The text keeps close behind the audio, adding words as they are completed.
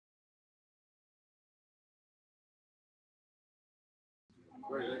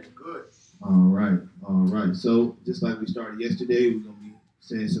Good. All right, all right. So just like we started yesterday, we're gonna be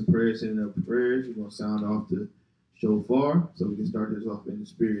saying some prayers, sending up prayers. We're gonna sound off the shofar so we can start this off in the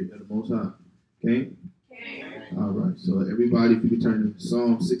spirit of the Most High. Okay? Okay. All right. So everybody, if you could turn to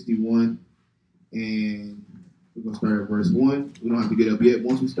Psalm 61, and we're gonna start at verse 1. We don't have to get up yet.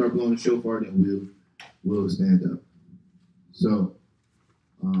 Once we start blowing the shofar, then we'll stand up. So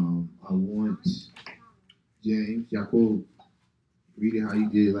I want James, Jacob, read it how you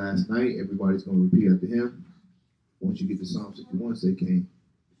did last night. Everybody's going to repeat after him. Once you get to Psalm 61, say King.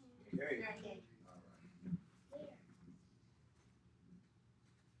 Okay.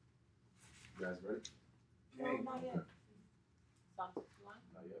 You guys ready? Okay. Not yet. Psalm 61.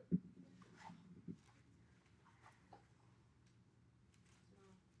 Not yet.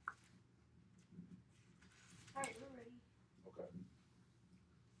 All right, we're ready. Okay.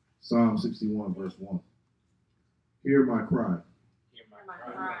 Psalm 61, verse 1. Hear my cry, Hear my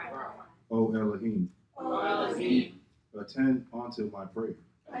cry. O Elohim. O Elohim, Attend unto my prayer.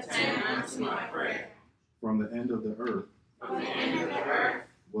 attend unto my prayer. From the end of the earth From the end of the earth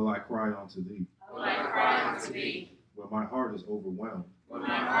will I cry unto thee. will I cry unto thee. When my heart is overwhelmed, When my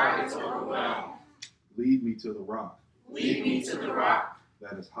heart is overwhelmed, lead me to the rock lead me to the rock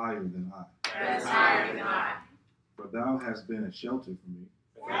that is higher than I. that is higher than I. For thou hast been a shelter for me,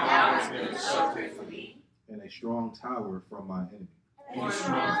 For thou hast been a shelter for me, and a strong tower from my enemy. and a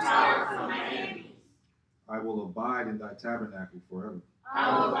strong tower from my enemies. I will abide in thy tabernacle forever.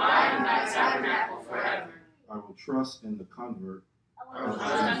 I will abide in thy tabernacle forever. I will trust in the convert, I will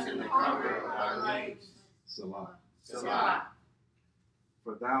trust in the comfort of thy legs. Salah. Selah.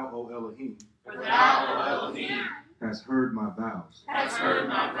 For thou, O Elohim, For thou, O Elohim, hast heard my vows. hast heard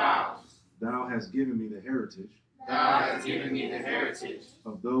my vows. Thou hast given me the heritage Thou hast given me the heritage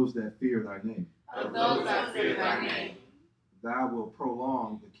of those that fear thy name. of those that fear thy name. Thou wilt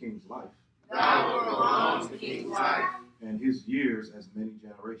prolong the king's life, Thou wilt prolong the king's life, and his years as many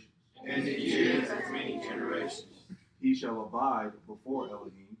generations. and his years as many generations. He shall abide before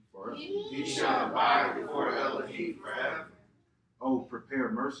Elohim forever. He shall abide before Elohim forever. Oh, prepare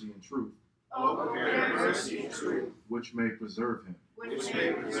mercy and truth, O prepare mercy and truth, which may preserve him. which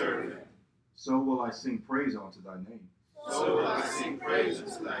may preserve him. So will I sing praise unto thy name So will I sing praise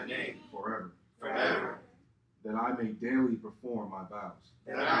unto thy name forever, forever, that I may daily perform my vows.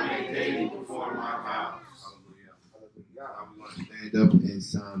 that I may daily perform my vows. Hallelujah. Now we're going to stand up and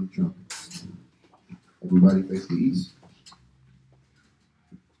sound the trumpet. Everybody face the east.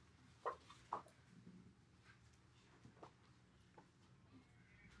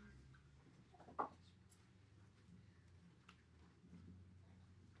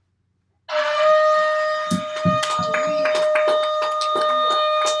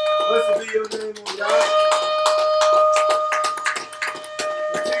 Blessed be your name, O God.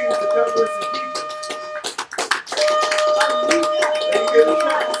 Continue to cover us and keep us. And you get the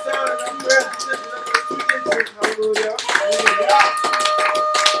trumpet sound and I'm glad to listen up to the sweet incense. Hallelujah. Hallelujah.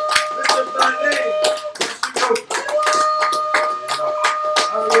 Lift up thy name. Bless you, Lord.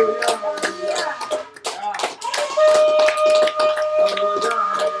 Hallelujah. Hallelujah. Hallelujah.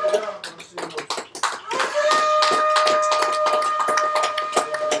 Hallelujah. Bless you, Lord.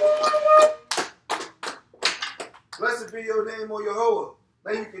 Blessed be your name, O Yehovah.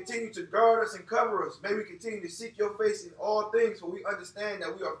 May you continue to guard us and cover us. May we continue to seek your face in all things, for we understand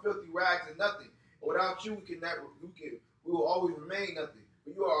that we are filthy rags and nothing. And without you, we will always remain nothing. For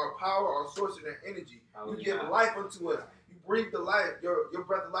you are our power, our source, and our energy. You give life unto us. You breathe the life, your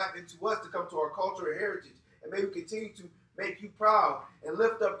breath of life into us to come to our culture and heritage. And may we continue to make you proud and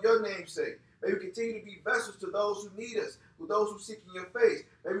lift up your namesake. May we continue to be vessels to those who need us, to those who seek in your face.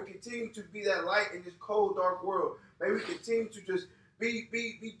 May we continue to be that light in this cold, dark world. May we continue to just be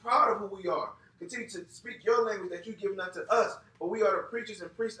proud of who we are. Continue to speak your language that you've given unto us, for we are the preachers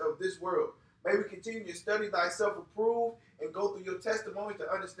and priests of this world. May we continue to study thyself approved and go through your testimony to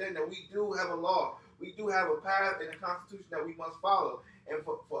understand that we do have a law. We do have a path and a constitution that we must follow. And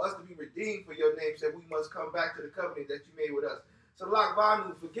for us to be redeemed for your name, said we must come back to the covenant that you made with us. So,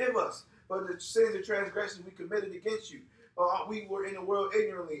 Lakvanu, forgive us for the sins and transgressions we committed against you. We were in the world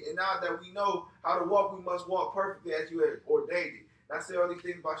ignorantly, and now that we know how to walk, we must walk perfectly as you had ordained it. And I say all these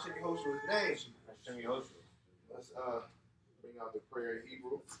things by Hashem Yehoshua's name. Hashem Yehoshua. Let's bring out the prayer in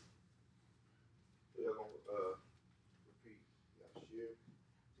Hebrew. We're going to repeat Yashir.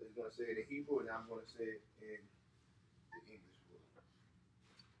 So he's going to say it in Hebrew, and I'm going to say it in the English word.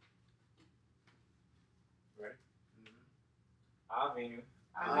 Ready? Mm-hmm. Avinu.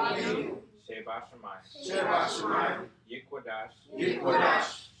 Avinu. Sheba Shemayim. Sheba Shemayim. Yikwadash. Yikwadash.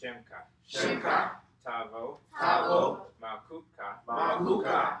 Shemka. Shemka. Tavo. Tavo. Malkutka. Malkutka.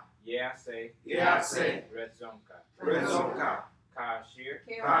 say. Rezonka. Rezonka. Kashir.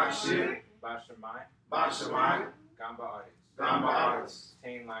 Kashir. Bashamai. Bashamai. Gamba Aris. Gamba Aris.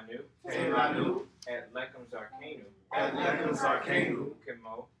 Tain Lanu. Tain Lanu. Et Lechem Zarkanu. Et Lechem Zarkanu.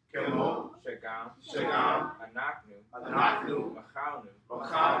 Kimo. Kimo. Shagam. Shagam. Anaknu. Anaknu. Machalnu.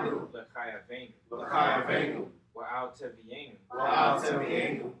 Machalnu. Lechayavenu. Lechayavenu. Wa'al Tevienu. Wa'al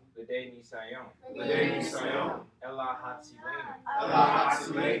Tevienu. Lede Nisayon. Lede Nisayon. Ella Hatzilenu. Ella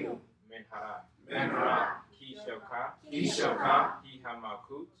Hatzilenu. Menhara. Menhara. Ki Shoka. Ki Shoka. Hi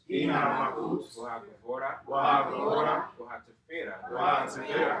Hamakut. Hi Hamakut. Wahagavora. Wahagavora. Wahatefera.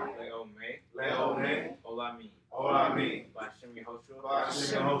 Wahatefera. Leome. Leome. Olami. Olami. Bashem Yehoshua.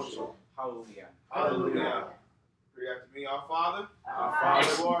 Bashem Yehoshua. Hallelujah. Hallelujah. Read after me, our Father, Our Father,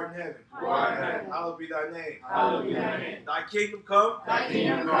 who art in heaven. who art in heaven, Hallowed be thy name. hallowed be thy name. Thy kingdom come, Thy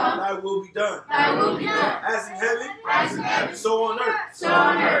kingdom come, thy will be done. thy will be done, As in heaven, as in heaven, so on earth. so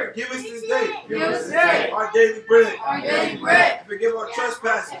on earth. Give us this day Give us this day our daily bread. our daily bread. And forgive our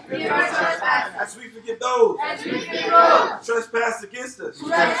trespasses, Forgive our trespasses, as we forgive those as we forgive those who trespass against us. who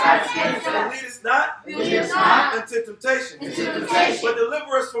trespass against And us. lead us not Lead us not into temptation, into temptation, but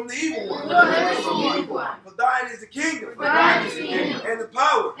deliver us from the evil but one. deliver us from the evil one. For thine is the kingdom, For thine is the kingdom, and the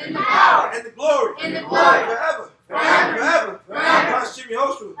power, and the power, and the glory, and the glory, forever, forever, forever. forever. Bashem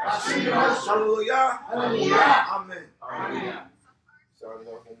Yehoshua. Bashem Yehoshua. Hallelujah. Hallelujah. Amen. Hallelujah. Start it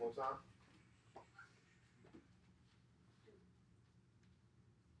off one more time.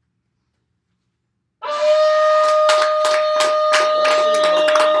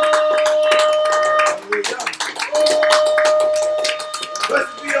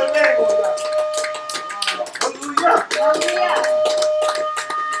 Blessed be your name, O God. Hallelujah. Hallelujah.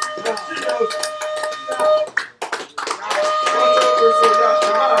 Bashem Yehoshua. Watch over us, O God.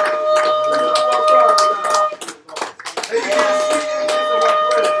 Shema. Bring us to our God, O God. May you give us sweet incense of our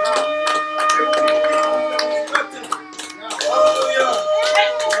prayer. May we be clean and instructed. Hallelujah.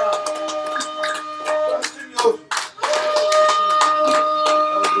 Bashem Yehoshua.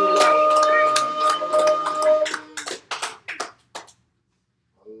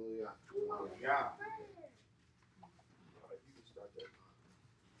 Hallelujah. Hallelujah. You can start that.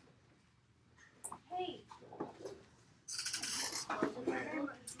 Hey.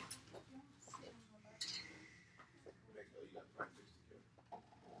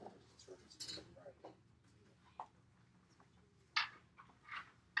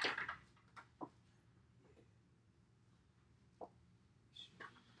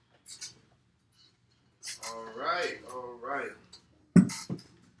 All right.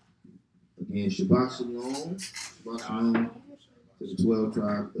 Again, Shabbat Shalom. Shabbat Shalom to the 12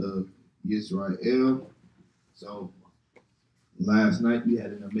 tribes of Israel. So, last night we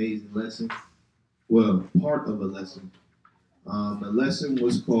had an amazing lesson. Well, part of a lesson. The lesson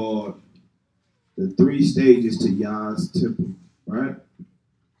was called The 3 Stages to YAH'S Temple, right?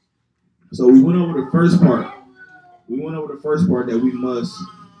 So we went over the first part. That we must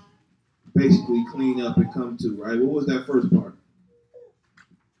basically clean up and come to, right? What was that first part?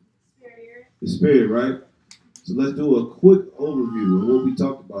 The spirit, right? So let's do a quick overview of what we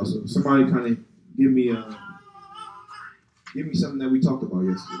talked about. So somebody kind of give me something that we talked about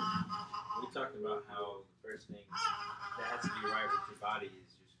yesterday. We talked about how the first thing that has to be right with your body is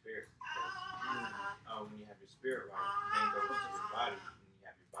your spirit. Because when you have your spirit right, then goes to your body. When you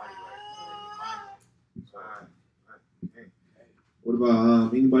have your body right, then your mind right. So, What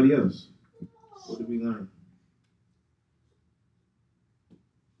about anybody else? What did we learn?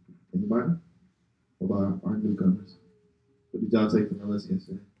 Anybody? What about our newcomers? What did y'all take from the lesson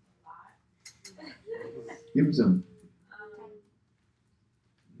yesterday? Give me something.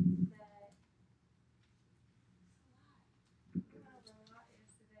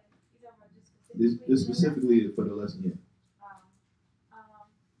 This specifically for the lesson, yeah.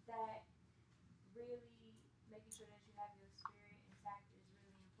 That really making sure that you have your spirit intact is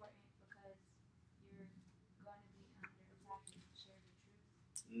really important because you're going to be under attack if you share the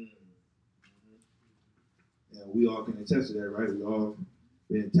truth. Yeah, we all can attest to that, right? We all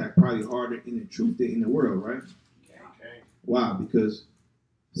been attacked probably harder in the truth than in the world, right? Okay. Why? Because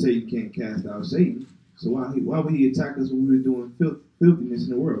Satan can't cast out Satan. So why would he attack us when we were doing filthiness in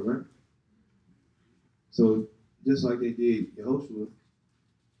the world, right? So just like they did Yehoshua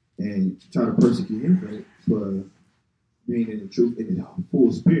and try to persecute him for being in the truth in the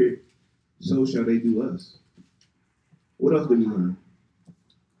full spirit, so shall they do us. What else did we learn?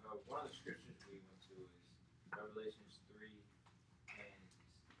 one of the scriptures we went to is Revelations 3 and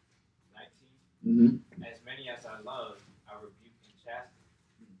 19. Mm-hmm. As many as I love, I rebuke and chasten.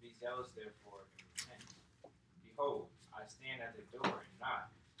 Be zealous, therefore, and repent. Behold, I stand at the door and knock.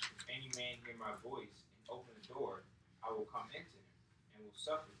 If any man hear my voice and open the door, I will come into him and will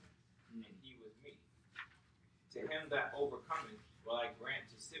sup with him, and he with me. To him that overcometh will I grant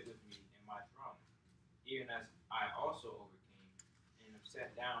to sit with me in my throne, even as I also overcame and am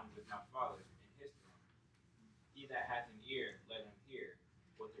sat down with my Father in his throne. He that hath an ear, let him hear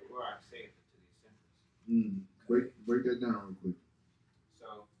what the Ruach saith unto the assemblies. Break that down real quick.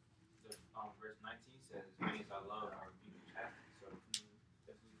 So, verse 19 says, as many as I love, I rebuke and chasten. So,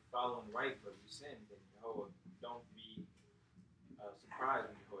 if we follow him right but we sin, then Jehovah, don't be surprised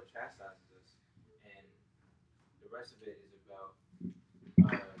when Jehovah chastises us. And the rest of it is about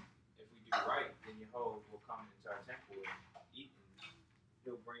if we do right, then Jehovah will come into our temple and eat, and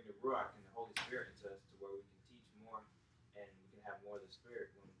he'll bring the Ruach and the Holy Spirit into us to where we can teach more and we can have more of the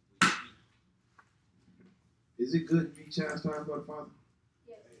Spirit when we speak. Is it good to be chastised by the Father?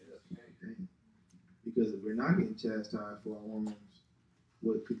 Yes. Because if we're not getting chastised for our wrongs,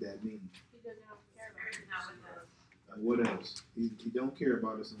 what could that mean? He doesn't care about us. What else? He don't care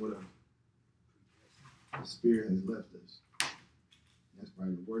about us, and what else? The Spirit has left us. That's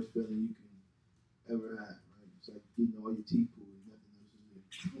probably the worst feeling you can ever have, right? It's like getting all your teeth pulled and nothing else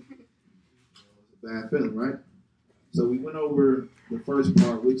is there. It's a bad feeling, right? So we went over the first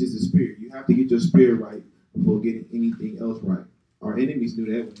part, which is the Spirit. You have to get your spirit right before getting anything else right. Our enemies knew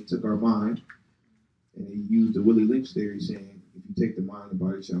that when they took our mind, and they used the Willie Lynch theory, saying, if you take the mind, the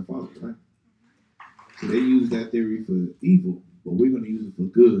body shall follow, right? So they use that theory for evil, but we're going to use it for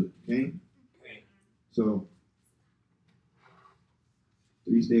good, okay? So,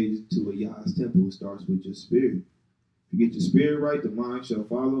 3 stages to a YAH'S temple. It starts with your spirit. If you get your spirit right, the mind shall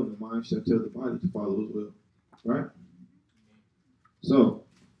follow, and the mind shall tell the body to follow as well, right? So,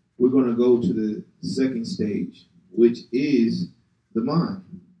 we're going to go to the second stage, which is the mind,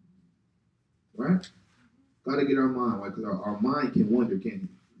 right? Got to get our mind right, because our mind can wander, can't it?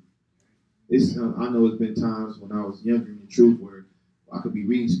 I know it's been times when I was younger in the truth where I could be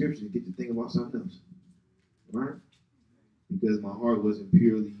reading scripture and get to think about something else, right? Because my heart wasn't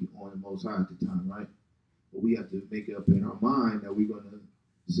purely on the Most High at the time, right? But we have to make it up in our mind that we're going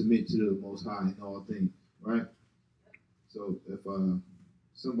to submit to the Most High in all things, right? So if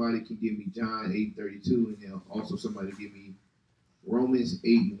somebody can give me John 8:32, and then also somebody give me Romans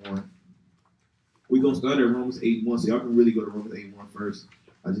 8:1. We're going to start at Romans 8:1, so y'all can really go to Romans 8:1 first.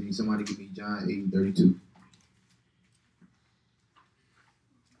 I just need somebody to give me John 8:32.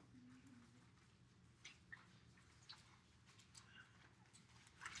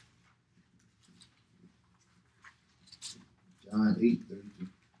 John 8:32.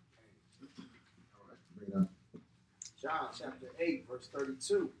 All right, bring it up. John chapter 8, verse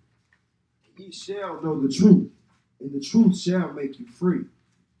 32. Ye shall know the truth, and the truth shall make you free.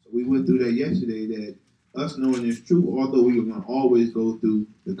 So we went through that yesterday, that us knowing it's true, although we are going to always go through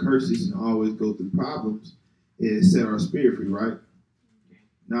the curses and always go through problems, it set our spirit free, right?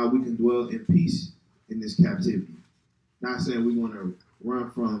 Now we can dwell in peace in this captivity. Not saying we want to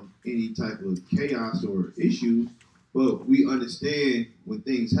run from any type of chaos or issues, but we understand when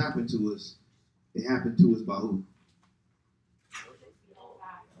things happen to us, it happened to us by who?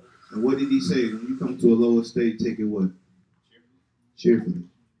 And what did he say? When you come to a lower state, take it what? Cheerfully.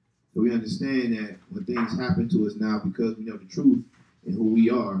 So we understand that when things happen to us now, because we know the truth and who we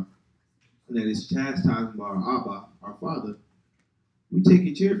are, and that it's chastisement by our Abba, our Father, we take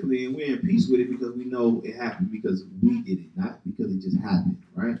it cheerfully and we're in peace with it because we know it happened because we did it, not because it just happened,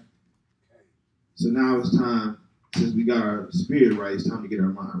 right? So now it's time, since we got our spirit right, it's time to get our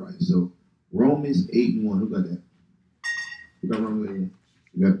mind right. So Romans 8:1, who got that? Who got Romans 8:1?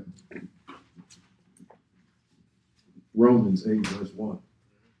 You got it? Romans 8, verse 1.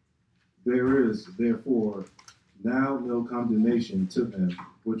 There is, therefore, now no condemnation to them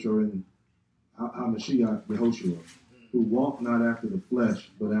which are in HaMashiach Yehoshua, who walk not after the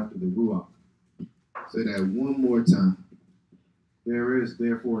flesh, but after the Ruach. Say that one more time. There is,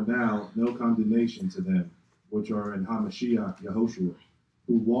 therefore, now no condemnation to them which are in HaMashiach Yehoshua,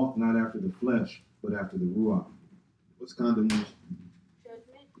 who walk not after the flesh, but after the Ruach. What's condemnation?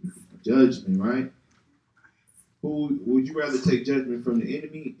 Judgment. Judgment, right? Who would you rather take judgment from the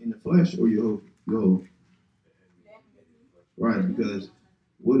enemy in the flesh or your? Right, because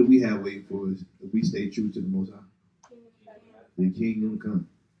what do we have waiting for us if we stay true to the Most High? The kingdom come.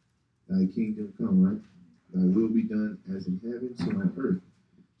 Thy kingdom come, right? Thy will be done as in heaven, so on earth.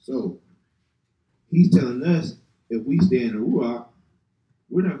 So he's telling us if we stay in the Ruach,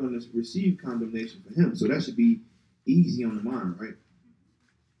 we're not going to receive condemnation for him. So that should be easy on the mind, right?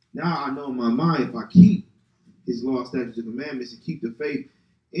 Now I know in my mind, if I keep his law, statutes, and commandments and keep the faith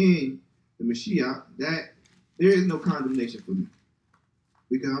in the Mashiach, that there is no condemnation for me.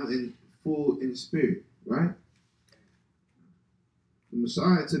 because I'm in full in the spirit, right? The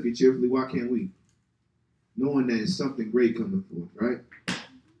Messiah took it cheerfully. Why can't we? Knowing that it's something great coming forth, right?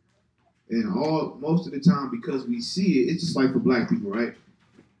 And most of the time, because we see it, it's just like for black people, right?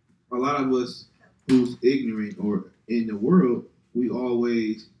 A lot of us who's ignorant or in the world, we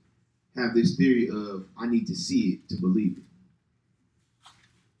always have this theory of I need to see it to believe it.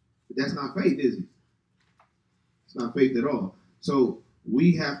 But that's not faith, is it? It's not faith at all. So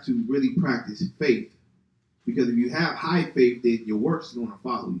we have to really practice faith, because if you have high faith, then your works are going to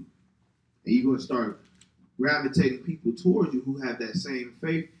follow you, and you're going to start gravitating people towards you who have that same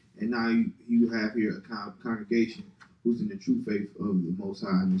faith. And now you have here a congregation who's in the true faith of the Most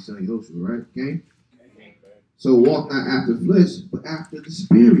High and the Son Yahushua, right? Okay? So walk not after flesh, but after the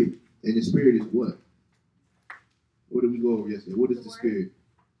Spirit. And the Spirit is what? What did we go over yesterday? What is the Spirit?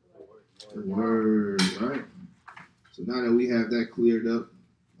 The Word, right? So now that we have that cleared up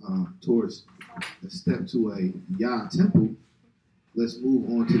towards a step to a Yah temple, let's move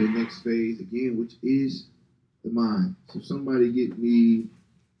on to the next phase again, which is the mind. So somebody get me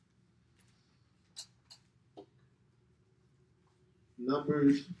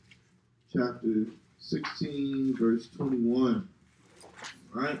Numbers chapter 16, verse 21.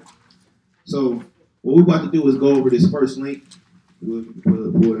 All right? So what we're about to do is go over this first link. We'll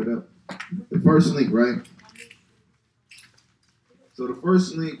pull it up. The first link, right? So the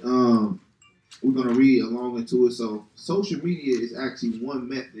first link, we're going to read along into it. So social media is actually one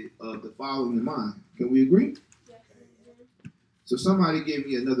method of defiling the mind. Can we agree? So somebody give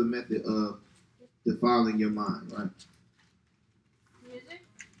me another method of defiling your mind, right?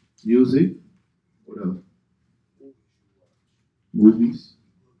 Music. What else? Movies.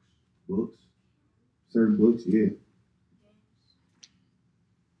 Books. Certain books, yeah.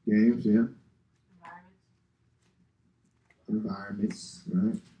 Games, yeah. Environments,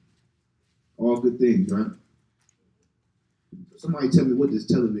 right? All good things, right? Somebody tell me, what does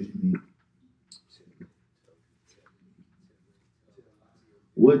television mean?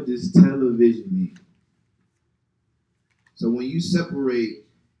 What does television mean? So when you separate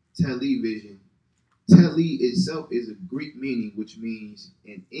television, tele itself is a Greek meaning which means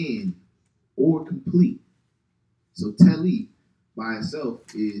an end or complete. So tele by itself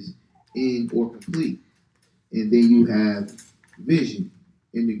is end or complete. And then you have vision.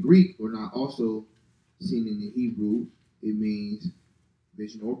 In the Greek, or not also seen in the Hebrew, it means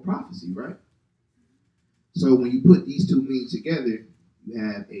vision or prophecy, right? So when you put these two meanings together, you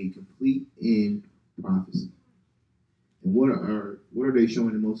have a complete end prophecy. And what are they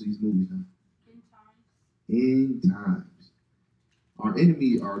showing in most of these movies now? End times. Our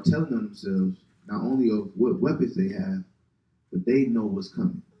enemies are telling on themselves not only of what weapons they have, but they know what's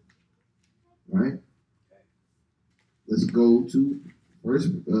coming. Right? Let's go to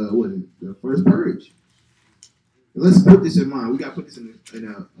the first purge. Let's put this in mind. We got to put this in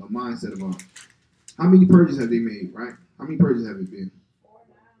a mindset of ours. How many purges have they made, right? How many purges have it been?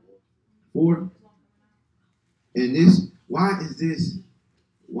 4. And why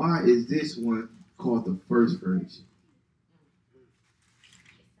is this one called the first purge?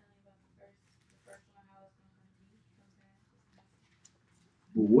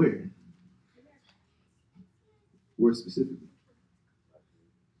 But where? Where specifically?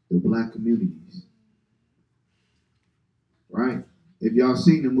 The black communities. Right? If y'all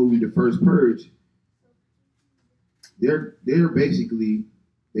seen the movie The First Purge, they're basically,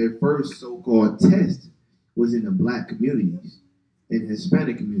 their first so-called test was in the black communities and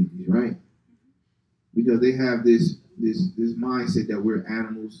Hispanic communities, right? Because they have this mindset that we're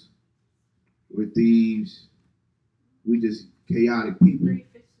animals, we're thieves, we just chaotic people.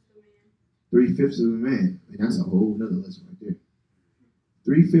 3/5 of a man. And that's a whole nother lesson right there.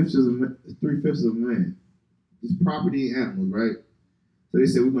 3/5 of a man. It's property and animals, right? So they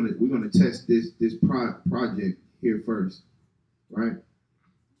said we're gonna test this project here first, right?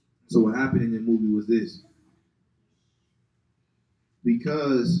 So what happened in the movie was this: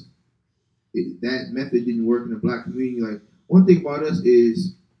 because that method didn't work in the black community. Like, one thing about us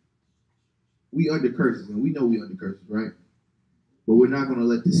is we under curses, and we know we under curses, right? But we're not gonna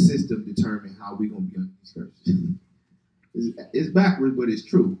let the system determine how we're gonna be under these curses. It's backwards, but it's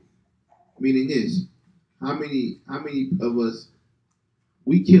true. Meaning this: how many of us,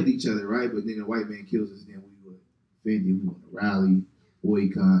 we kill each other, right? But then the white man kills us, then we would offend, we want to rally,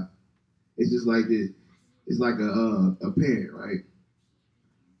 boycott. It's just like this. It's like a parent, right?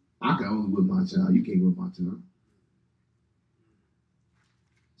 I can only whip my child. You can't whip my child.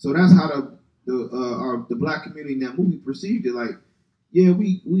 So that's how the black community in that movie perceived it. Like, yeah,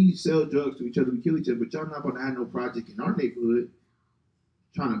 we sell drugs to each other, we kill each other, but y'all not about to have no project in our neighborhood.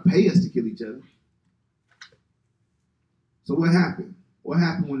 trying to pay us to kill each other. So what happened? What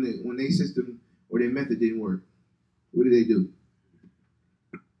happened when their system or their method didn't work? What did they do?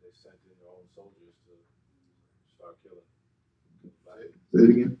 They sent in their own soldiers to start killing black people. Say it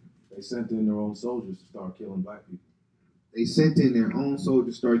again. They sent in their own soldiers to start killing black people. They sent in their own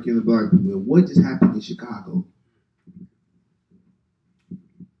soldiers to start killing black people. What just happened in Chicago?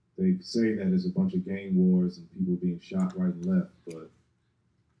 They say that it's a bunch of gang wars and people being shot right and left, but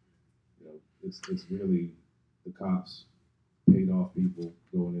it's really the cops paid off people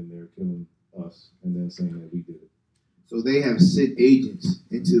going in there killing us and then saying that we did it. So they have sent agents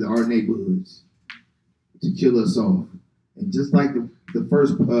into our neighborhoods to kill us off. And just like the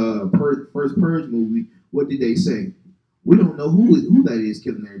first Purge movie, what did they say? We don't know who that is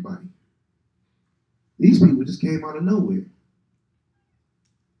killing everybody. These people just came out of nowhere.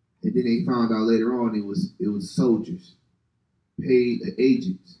 And then they found out later on it was soldiers, paid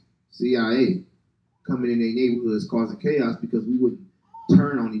agents, CIA, coming in their neighborhoods causing chaos because we wouldn't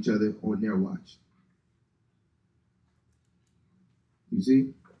turn on each other on their watch. You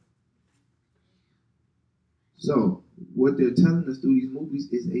see? So, what they're telling us through these movies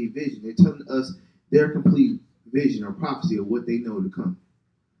is a vision. They're telling us their complete vision or prophecy of what they know to come.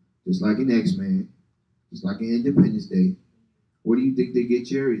 Just like in X-Men, just like in Independence Day. Where do you think they get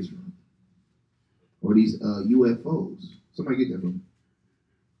chariots from? Or these UFOs? Somebody get that from me.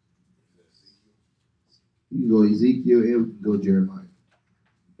 You can go Ezekiel and we can go Jeremiah.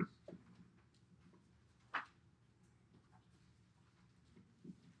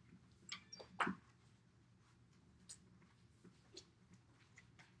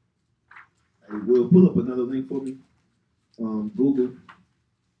 Hey, Will, pull up another link for me. Google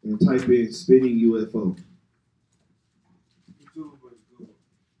and type in spinning UFO. YouTube or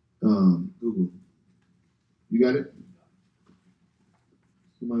Google? Google. You got it?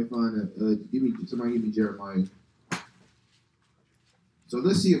 Somebody find that. Somebody give me Jeremiah. So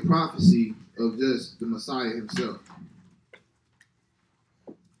let's see a prophecy of just the Messiah himself.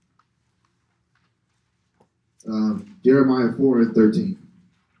 Jeremiah 4:13.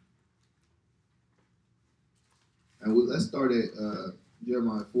 And let's start at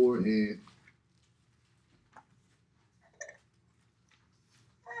Jeremiah 4 and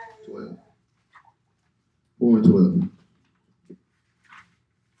 12. 4 and 12.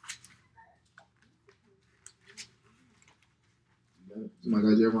 Somebody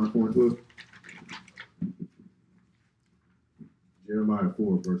got Jeremiah 4 and 12? Jeremiah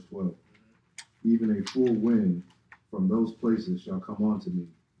 4, verse 12. Even a full wind from those places shall come unto me.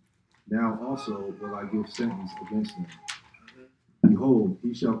 Now also will I give sentence against them. Behold,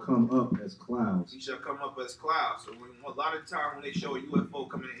 he shall come up as clouds. He shall come up as clouds. So a lot of time when they show a UFO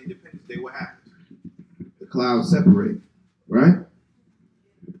coming in Independence Day, what happens? The clouds separate, right?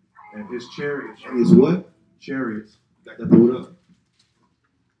 And his chariots. And his what? Chariots. That pulled up.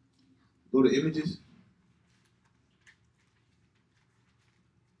 Go to images.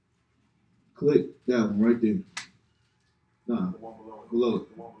 Click that one right there. Nah, The one below it. below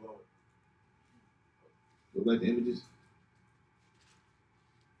it. The one below it. Go back to images.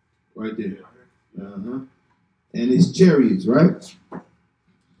 Right there. Uh-huh. And his chariots, right?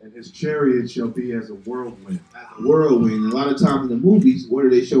 And his chariots shall be as a whirlwind. Whirlwind. A lot of times in the movies, what are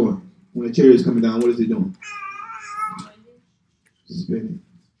they showing? When the chariot's coming down, what is it doing? Spinning.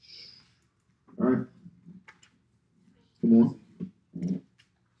 All right. Come on.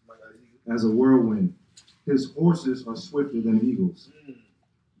 As a whirlwind. His horses are swifter than eagles.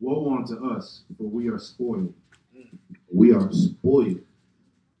 Woe unto us, for we are spoiled. We are spoiled.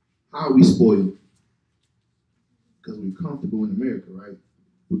 How are we spoiled? Because we're comfortable in America, right?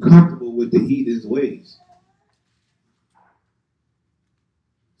 We're comfortable with the heathen's ways.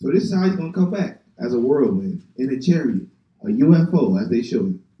 So this is how he's going to come back, as a whirlwind, in a chariot, a UFO, as they show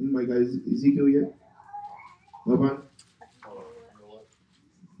it. Anybody got Ezekiel yet? Nobody?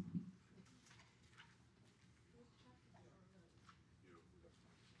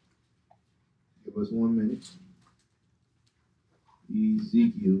 Give us 1 minute.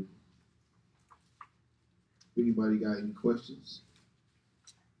 Ezekiel. Anybody got any questions?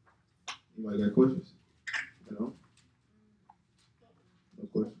 Anybody got questions? No? No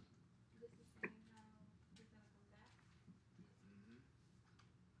questions?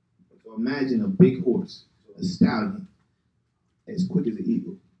 So imagine a big horse, a stallion, as quick as an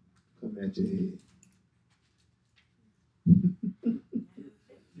eagle, coming at your head.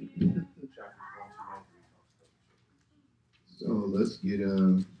 So let's get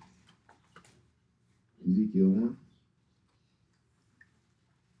Ezekiel 1.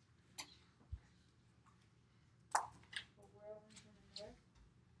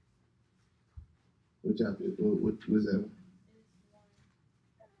 What chapter? What was that?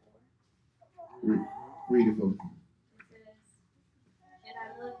 Read it for me. It says, "And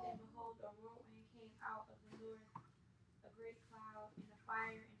I looked, and behold, a whirlwind came out of the north, a great cloud, and a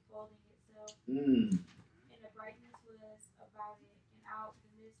fire enfolding itself. And the brightness was about it, and out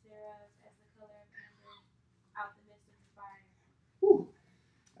the midst thereof as the color of amber, out the midst of the fire." Whew.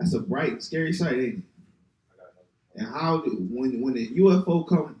 That's a bright, scary sight, ain't it? I got another. And how do when the UFO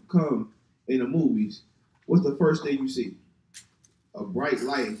come in the movies, what's the first thing you see? A bright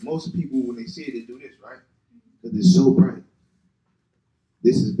light. Most people when they see it, they do this, right? Because it's so bright.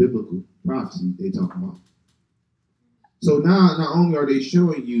 This is biblical prophecy they talking about. So now, not only are they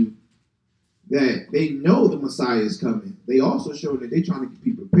showing you that they know the Messiah is coming, they also show that they're trying to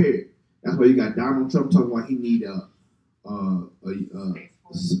be prepared. That's why you got Donald Trump talking about he need a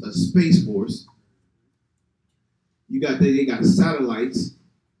space force. You got they got satellites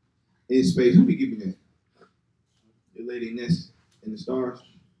in space. Who be giving that? The lady nest in the stars,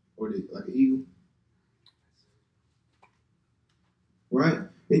 or they like an eagle, right?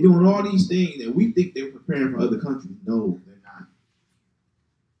 They're doing all these things, and we think they're preparing for other countries. No, they're not.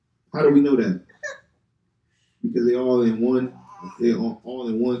 How do we know that? Because they're all in one. They're all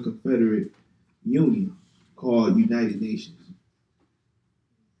in one Confederate Union called United Nations.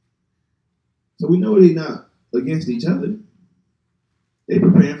 So we know they're not against each other. They're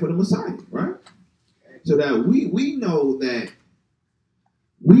preparing for the Messiah, right? So that we know that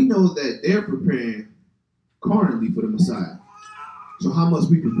they're preparing carnally for the Messiah. So how must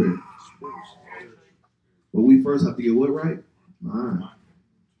we prepare? But we first have to get what right? Mind.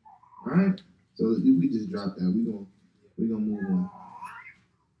 All right. So we just dropped that. We're gonna move on.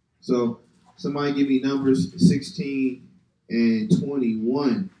 So somebody give me Numbers 16 and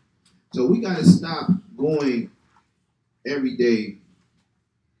 21. So we gotta stop going every day.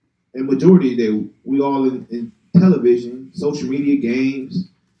 And majority of the day, we all in television, social media, games,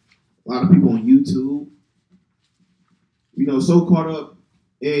 a lot of people on YouTube. You know, so caught up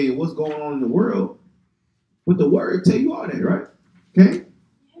in what's going on in the world. But the word tell you all that, right? Okay?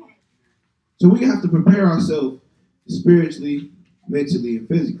 So we have to prepare ourselves spiritually, mentally, and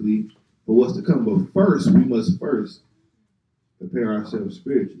physically for what's to come. But first, we must prepare ourselves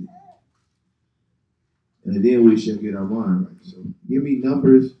spiritually. And then we shall get our mind right. So give me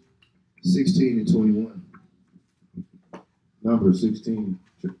Numbers 16 and 21. Numbers 16,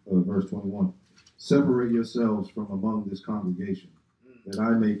 verse 21. Separate yourselves from among this congregation, that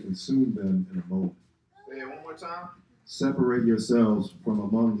I may consume them in a moment. Say it one more time. Separate yourselves from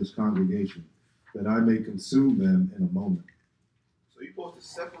among this congregation, that I may consume them in a moment. So you're supposed to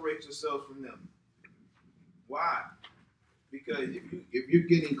separate yourselves from them. Why? Because If you're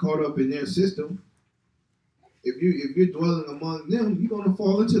getting caught up in their system, if you're dwelling among them, you're gonna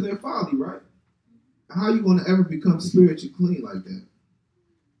fall into their folly, right? How are you gonna ever become spiritually clean like that?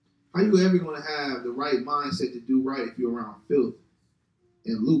 How you ever gonna have the right mindset to do right if you're around filth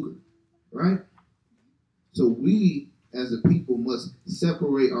and lucre, right? So we, as a people, must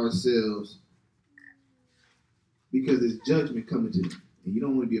separate ourselves because there's judgment coming to them, and you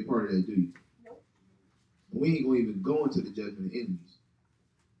don't want to be a part of that, do you? Nope. We ain't gonna even go into the judgment of enemies.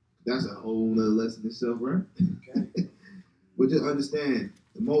 That's a whole nother lesson itself, right? Okay. But just understand,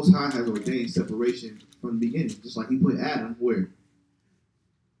 the Most High has ordained separation from the beginning, just like He put Adam where?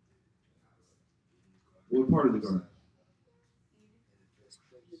 What part of the garden?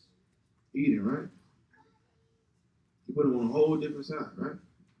 Eden, right? He put him on a whole different side, right?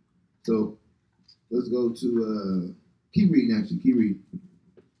 So let's go to keep reading. Actually, keep reading.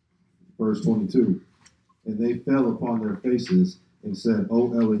 Verse 22. And they fell upon their faces and said,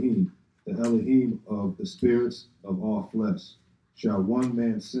 O Elohim, the Elohim of the spirits of all flesh, shall one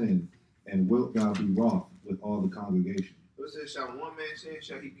man sin, and wilt thou be wroth with all the congregation? So it says, shall one man sin,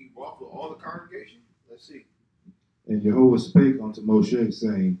 shall he be wroth with all the congregation? Let's see. And Jehovah spake unto Moshe,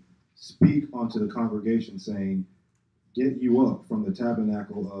 saying, Speak unto the congregation, saying, Get you up from the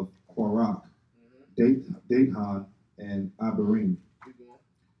tabernacle of Quarak, Dathan, and Abiram.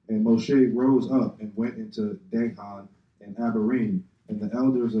 And Moshe rose up and went into Dathan and Abiram, and the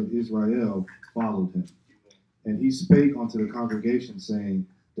elders of Israel followed him. And he spake unto the congregation, saying,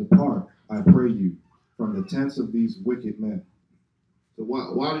 Depart, I pray you, from the tents of these wicked men. So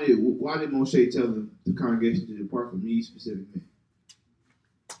why did Moshe tell the congregation to depart from these specific men?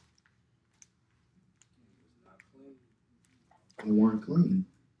 They weren't clean.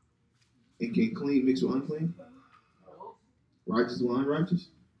 And can clean mix with unclean? Righteous with unrighteous?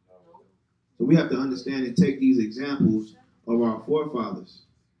 So we have to understand and take these examples of our forefathers.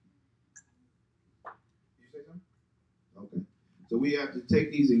 Okay. So we have to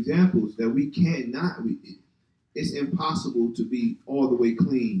take these examples that we cannot. It's impossible to be all the way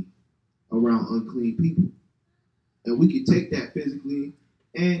clean around unclean people, and we can take that physically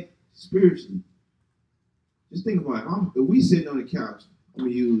and spiritually. Just think about it. If we sitting on the couch, I'm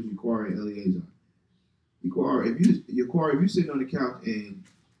gonna use Yaquari and Eleazar. Yaquari, if you sitting on the couch and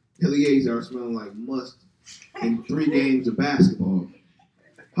Eleazar are smelling like must in 3 games of basketball,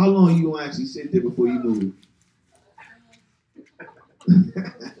 how long you gonna actually sit there before you move?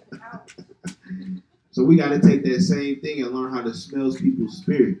 So we got to take that same thing and learn how to smell people's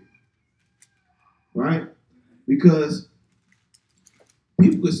spirit, right? Because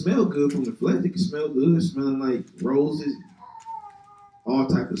people can smell good from the flesh. They can smell good, smelling like roses, all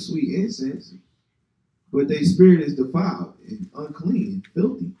type of sweet incense, but their spirit is defiled and unclean and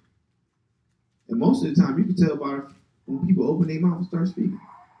filthy. And most of the time, you can tell by when people open their mouth and start speaking.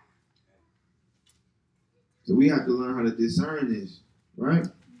 So we have to learn how to discern this, right?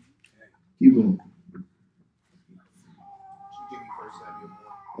 Keep going.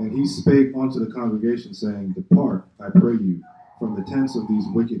 And he spake unto the congregation, saying, Depart, I pray you, from the tents of these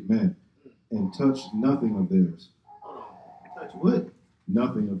wicked men, and touch nothing of theirs. Hold on. Touch what?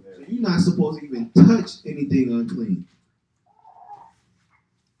 Nothing of theirs. So you're not supposed to even touch anything unclean.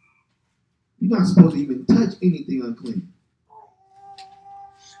 You're not supposed to even touch anything unclean.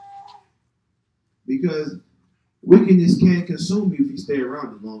 Because wickedness can consume you if you stay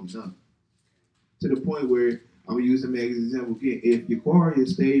around it long enough. To the point where, I'm going to use him as an example again. If Yaquari had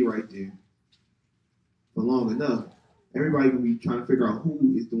stayed right there for long enough, everybody going to be trying to figure out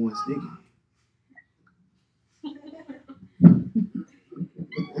who is the one stinking.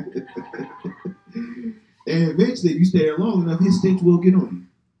 And eventually, if you stay there long enough, his stench will get on you.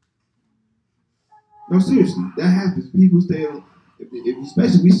 No, seriously, that happens. People stay on. If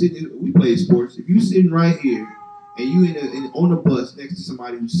especially we play sports. If you sitting right here and you on the bus next to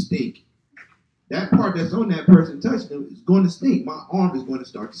somebody who stink, that part that's on that person touching them is going to stink. My arm is going to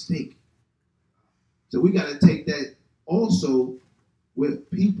start to stink. So we got to take that also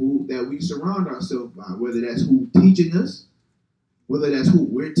with people that we surround ourselves by, whether that's who teaching us, whether that's who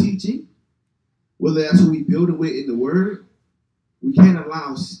we're teaching, whether that's who we building with in the word. We can't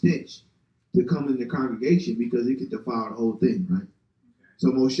allow stench to come in the congregation because it could defile the whole thing, right? So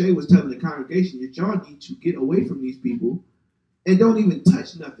Moshe was telling the congregation that y'all need to get away from these people and don't even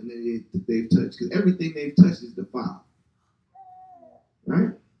touch nothing that they've touched, because everything they've touched is defiled. Right?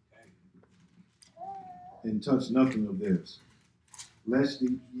 And touch nothing of theirs, lest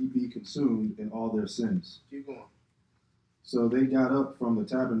ye be consumed in all their sins. Keep going. So they got up from the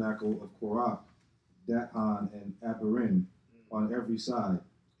tabernacle of Korah, Dathan, and Abiram on every side.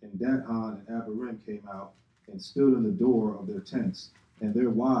 And Dathan and Abiram came out and stood in the door of their tents, and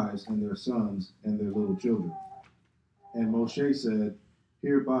their wives and their sons and their little children. And Moshe said,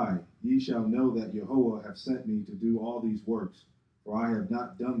 Hereby ye shall know that Jehovah hath sent me to do all these works, for I have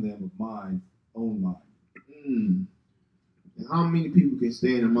not done them of mine own mind. And how many people can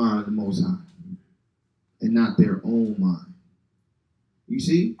stay in the mind of the Most High and not their own mind? You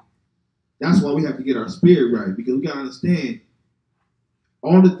see? That's why we have to get our spirit right, because we got to understand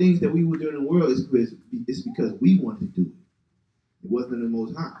all the things that we were doing in the world is because we wanted to do it. It wasn't the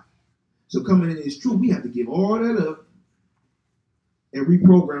Most High. So coming in this truth, we have to give all that up and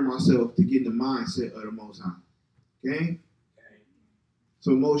reprogram ourselves to get in the mindset of the Most High. Okay?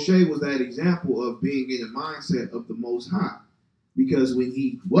 So Moshe was that example of being in the mindset of the Most High. Because when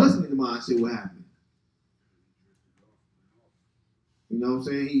he wasn't in the mindset, what happened? You know what I'm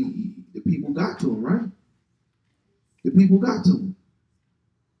saying? The people got to him, right? The people got to him.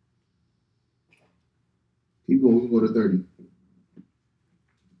 Keep going, we can go to 30.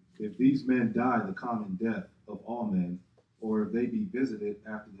 If these men die the common death of all men, or if they be visited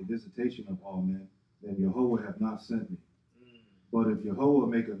after the visitation of all men, then Jehovah hath not sent me. But if Jehovah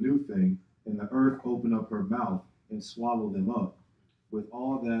make a new thing, and the earth open up her mouth and swallow them up, with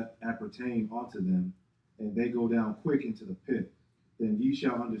all that appertain unto them, and they go down quick into the pit, then ye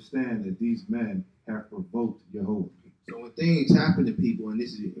shall understand that these men have provoked Jehovah. So when things happen to people, and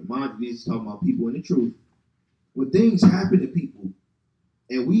this is talking about people in the truth, when things happen to people,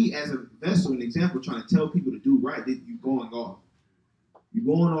 and we as a vessel, an example, trying to tell people to do right, that you're going off. You're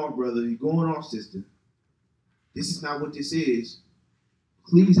going off, brother. You're going off, sister. This is not what this is.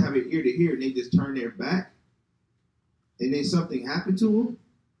 Please have an ear to hear, and they just turn their back, and then something happened to them.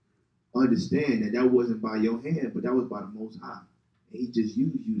 Understand that wasn't by your hand, but that was by the Most High. And he just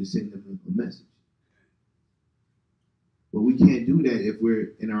used you to send them a message. But we can't do that if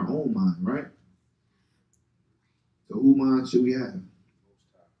we're in our own mind, right? So whose mind should we have?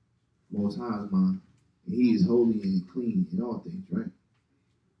 Most High's mind. and he is holy and clean in all things, right?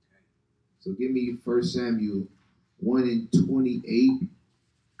 So give me 1 Samuel 1 and 28.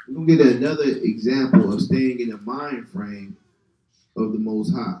 We're going to get another example of staying in the mind frame of the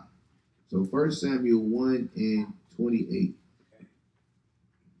Most High. So 1 Samuel 1 and 28.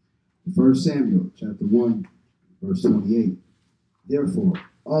 1 Samuel chapter 1, verse 28. Therefore,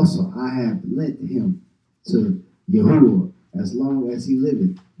 also I have lent him to Yahuwah. As long as he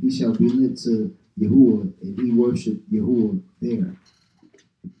liveth, he shall be lent to Yahuwah, and he worship Yahuwah there.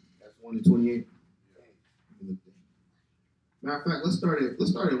 That's 1 and 28. Matter of fact, let's start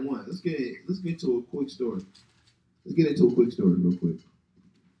at 1. Let's get into a quick story. Let's get into a quick story real quick.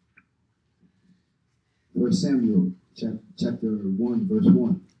 1 Samuel chapter 1, verse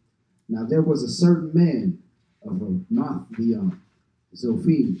 1. Now there was a certain man of Mount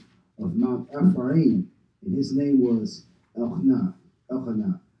Zophim of Mount Ephraim, and his name was Elkanah,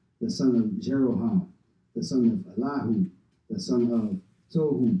 the son of Jeroham, the son of Elihu, the son of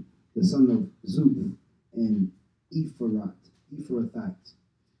Tohu, the son of Zuph, and Ephrathite.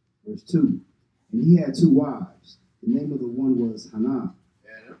 Verse 2. And he had 2 wives. The name of the one was Hannah,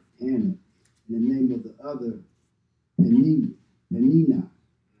 and the name of the other Peninnah.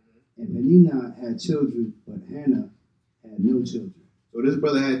 And Peninnah had children, but Hannah had no children. So this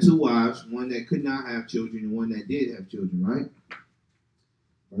brother had 2 wives, one that could not have children and one that did have children, right?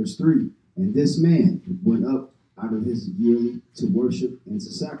 Verse 3. And this man went up out of his yearly to worship and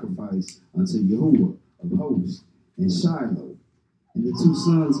to sacrifice unto Yahuwah of hosts in Shiloh. And the 2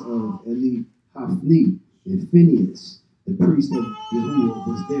 sons of Eli Hophni and Phinehas, the priest of Yahuwah,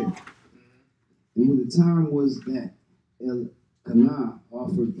 was there. And when the time was that Elkanah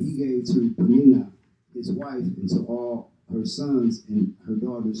offered, he gave to Peninnah his wife and to all her sons and her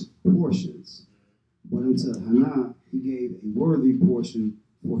daughters portions. But unto Hannah he gave a worthy portion,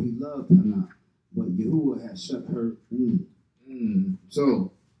 for he loved Hannah. But Yahuwah had shut her womb.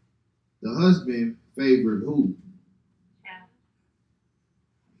 So the husband favored who?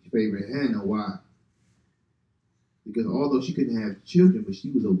 He favored Hannah. Why? Because although she couldn't have children, but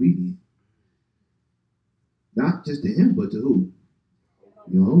she was obedient. Not just to him, but to who?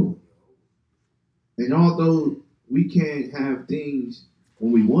 Jehovah. And although we can't have things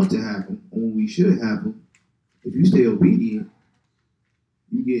when we want to have them, or when we should have them, if you stay obedient,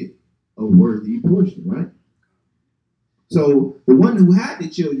 you get a worthy portion, right? So the one who had the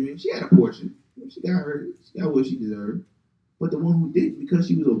children, she had a portion. She got what she deserved. But the one who didn't, because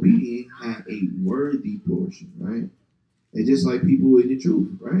she was obedient, had a worthy portion, right? And just like people in the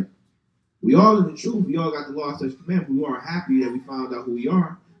truth, right? We all in the truth. We all got the law, such command. We are happy that we found out who we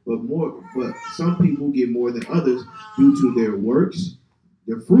are. But some people get more than others due to their works,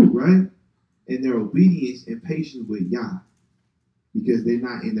 their fruit, right? And their obedience and patience with Yah. Because they're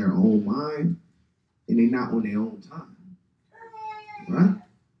not in their own mind and they're not on their own time. Right?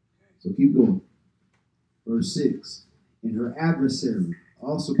 So keep going. Verse 6. And her adversary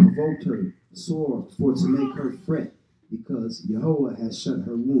also provoked her sore for to make her fret, because Jehovah has shut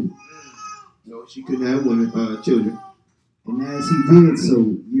her womb. No, she couldn't have children. And as he did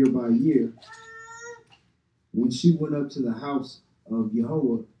so year by year, when she went up to the house of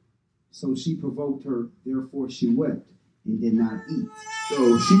Jehovah, so she provoked her, therefore she wept and did not eat.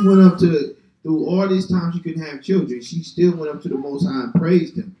 So she went up to, through all this time she couldn't have children, she still went up to the Most High and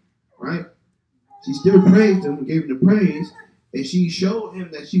praised him, right? She still praised him and gave him the praise, and she showed him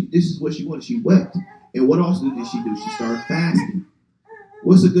that this is what she wanted. She wept. And what else did she do? She started fasting.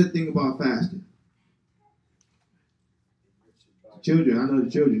 What's the good thing about fasting? Children, I know the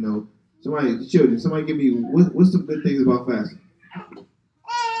children know. Somebody give me, what's some good things about fasting?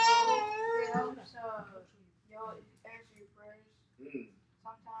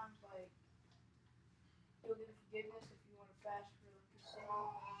 Sometimes, like, you'll get forgiveness if you want to fast for like your sin or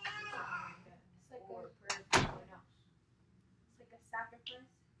something like that. It's like a prayer for someone else. It's like a sacrifice.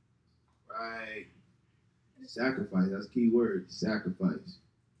 Right. Sacrifice. That's the key word. Sacrifice.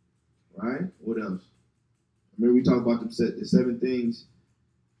 Right? What else? Remember we talked about the 7 things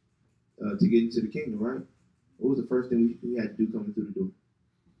to get into the kingdom, right? What was the first thing we had to do coming through the door?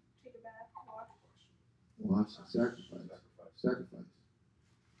 Take a bath, Wash and sacrifice. Sacrifice.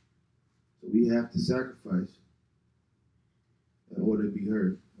 So we have to sacrifice in order to be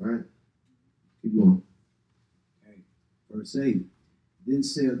heard, right? Keep going. Okay. Verse 8. Then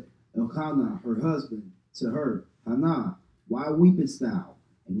said Elkanah, her husband, to her, Hannah, why weepest thou?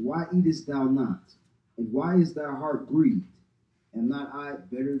 And why eatest thou not? And why is thy heart grieved? Am not I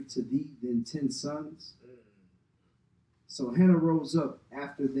better to thee than 10 sons? So Hannah rose up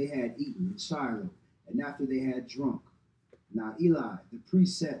after they had eaten in Shiloh, and after they had drunk. Now Eli, the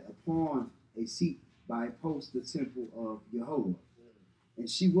priest, sat upon a seat by post the temple of Jehovah. And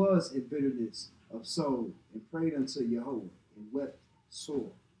she was in bitterness of soul, and prayed unto Jehovah, and wept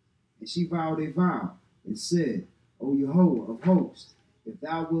sore. And she vowed a vow, and said, O Jehovah of hosts, if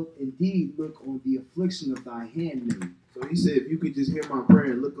thou wilt indeed look on the affliction of thy handmaid. So he said, if you could just hear my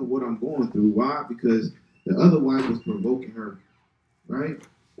prayer and look at what I'm going through. Why? Because the other wife was provoking her, right?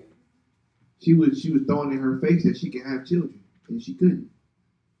 She was throwing in her face that she could have children, and she couldn't.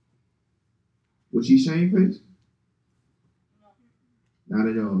 Was she shamefaced? Not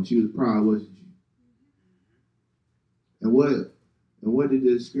at all. She was proud, wasn't she? And what did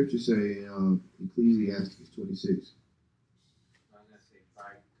the scripture say in Ecclesiastes 26? I was going to say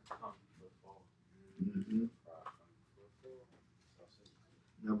pride comes before fall. Mm-hmm.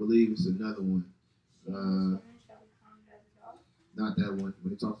 I believe it's another one. Not that one.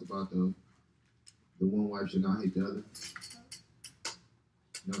 When it talks about the one wife should not hate the other.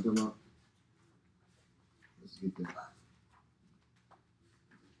 You know what I'm talking about? Let's get that.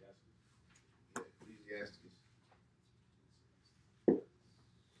 Ecclesiastes. I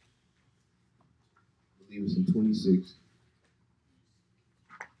believe it's in 26.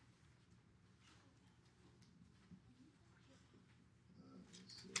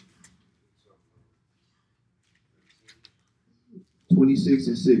 26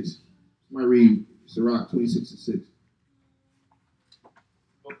 and 6. Somebody read Sirach 26 and 6.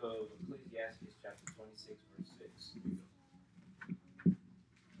 Book of Ecclesiastes, chapter 26, verse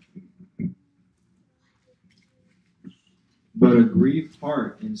 6. But a grieved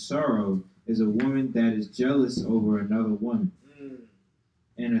heart and sorrow is a woman that is jealous over another woman,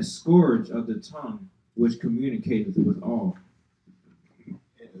 and a scourge of the tongue which communicateth with all. And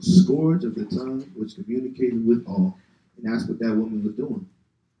a scourge of the tongue which communicated with all. And that's what that woman was doing.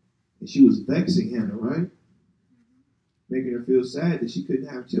 And she was vexing Hannah, right? Making her feel sad that she couldn't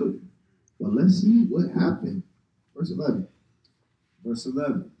have children. But let's see what happened. Verse 11. Verse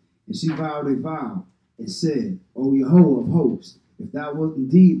 11. And she vowed a vow, and said, O Jehovah of hosts, if thou wilt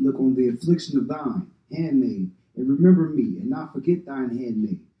indeed look on the affliction of thine handmaid, and remember me, and not forget thine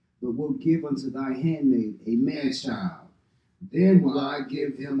handmaid, but wilt give unto thy handmaid a man-child, then will I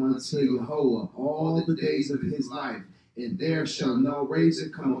give him unto Jehovah all the days of his life, and there shall no razor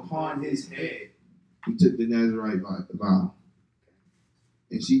come upon his head. He took the Nazarite vow.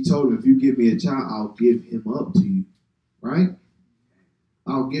 And she told him, if you give me a child, I'll give him up to you. Right?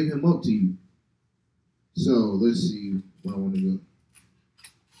 I'll give him up to you. So let's see where I want to go.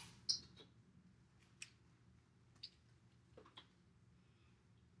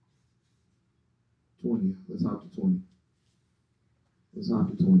 Let's hop to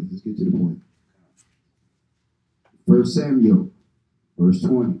 20. Let's get to the point. 1 Samuel, verse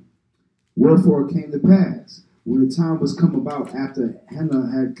 20. Wherefore it came to pass, when the time was come about after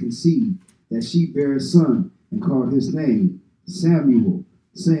Hannah had conceived, that she bare a son, and called his name Samuel,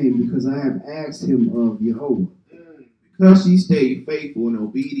 saying, because I have asked him of Jehovah. Because she stayed faithful and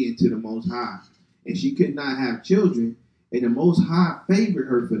obedient to the Most High, and she could not have children, and the Most High favored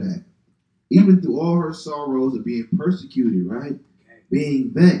her for that. Even through all her sorrows of being persecuted, right?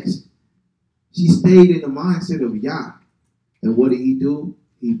 Being vexed. She stayed in the mindset of Yah. And what did he do?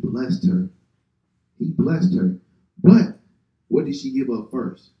 He blessed her. He blessed her. But what did she give up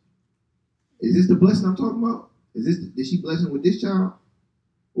first? Is this the blessing I'm talking about? Did she bless him with this child?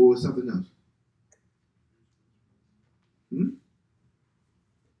 Or with something else?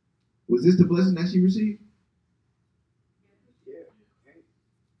 Was this the blessing that she received?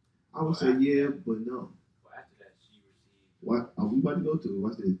 I would say yeah, but no. Well, after that, she received. What are we about to go to?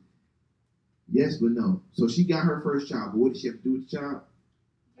 Watch this. Yes, but no. So she got her first child, but what did she have to do with the child?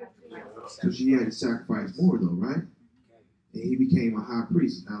 So she had to sacrifice more, though, right? And he became a high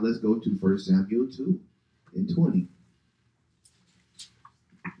priest. Now let's go to 1 Samuel 2 and 20.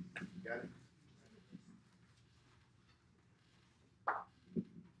 Got it?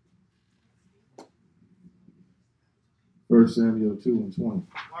 First Samuel 2 and 20.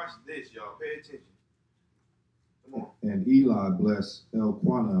 Watch this, y'all. Pay attention. Come on. And Eli blessed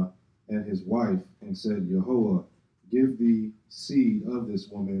Elkanah and his wife, and said, Jehovah, give thee seed of this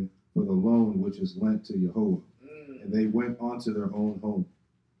woman for the loan which is lent to Jehovah. And they went on to their own home.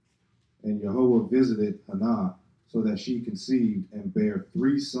 And Jehovah visited Hannah, so that she conceived and bare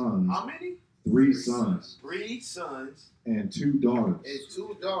 3 sons. How many? 3 sons. 3 sons. And 2 daughters. And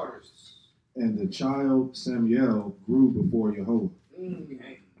 2 daughters. And the child Samuel grew before Jehovah.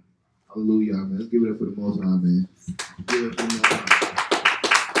 Hallelujah, man. Let's give it up for the Most High, man. Give it up for the Most High.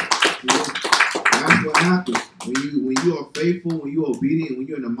 That's what happens. When you are faithful, when you're obedient, when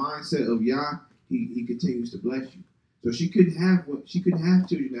you're in the mindset of Yah, he continues to bless you. So she couldn't have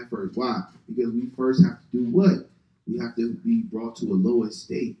children at first. Why? Because we first have to do what? We have to be brought to a lower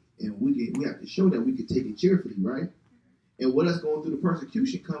state, and we have to show that we can take it cheerfully, right? And with us going through the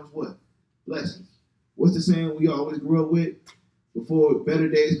persecution comes what? Blessings. What's the saying we always grew up with? Before better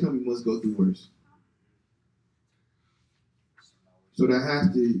days come, you must go through worse. So that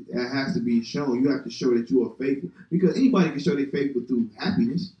has to be shown. You have to show that you are faithful, because anybody can show they're faithful through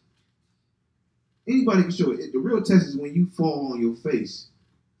happiness. Anybody can show it. The real test is when you fall on your face.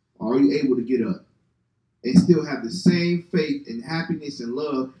 Are you able to get up and still have the same faith and happiness and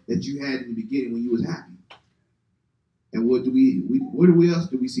love that you had in the beginning when you was happy? And where else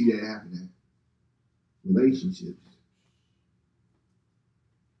do we see that happen at? Relationships.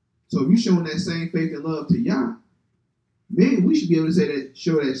 So if you're showing that same faith and love to Yah, man, we should be able to say that,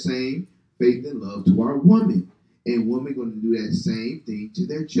 show that same faith and love to our woman. And women going to do that same thing to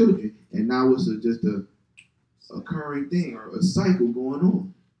their children. And now it's just a occurring thing or a cycle going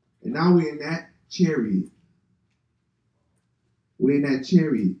on. And now we're in that chariot. We're in that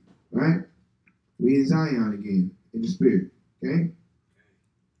chariot, right? We're in Zion again, in the spirit, okay?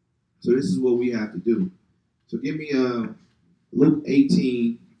 So this is what we have to do. So give me Luke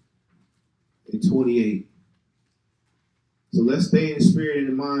 18 and 28. So let's stay in the spirit and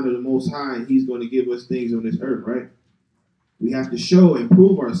the mind of the Most High, and He's going to give us things on this earth, right? We have to show and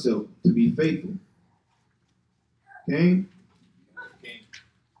prove ourselves to be faithful. Okay?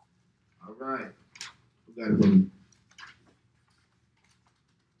 All right. Who got it for me?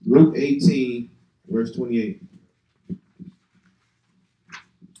 Luke 18, verse 28.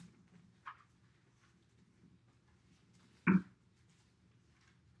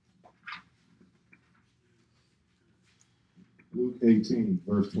 Luke 18,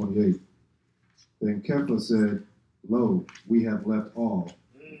 verse 28. Then Kepha said, Lo, we have left all,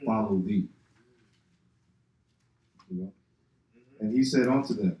 follow thee. And he said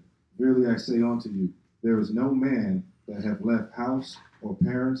unto them, Verily I say unto you, there is no man that hath left house, or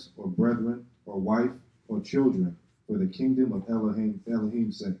parents, or brethren, or wife, or children, for the kingdom of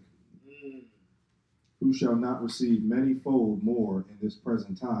Elohim's sake, who shall not receive manyfold more in this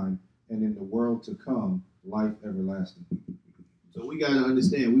present time, and in the world to come, life everlasting. So we got to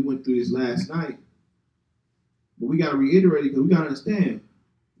understand, we went through this last night, but we got to reiterate it, because we got to understand,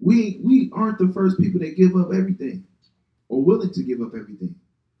 we aren't the first people that give up everything, or willing to give up everything.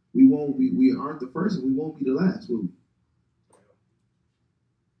 We aren't the first, and we won't be the last, will we?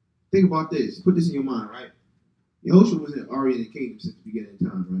 Think about this. Put this in your mind, right? Yehoshua was already in the kingdom since the beginning of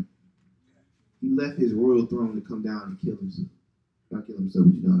time, right? He left his royal throne to come down and kill himself. Not kill himself,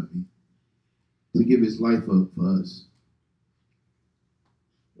 but you know what I mean. To give his life up for us.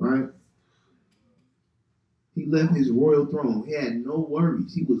 Right? He left his royal throne. He had no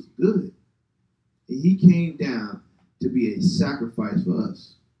worries. He was good. And he came down to be a sacrifice for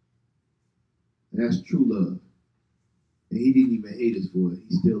us. And that's true love. And he didn't even hate us for it.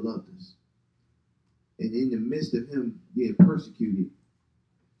 He still loved us. And in the midst of him being persecuted,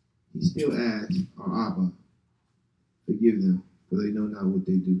 he still asked our Abba, forgive them, for they know not what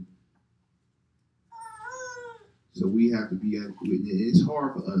they do. So we have to be, it's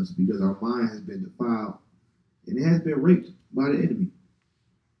hard for us because our mind has been defiled and it has been raped by the enemy.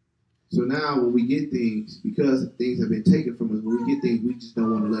 So now when we get things, because things have been taken from us, when we get things, we just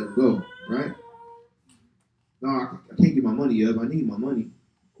don't want to let them go, right? No, I can't get my money up. I need my money,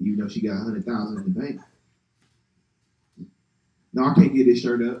 even though she got $100,000 in the bank. No, I can't get this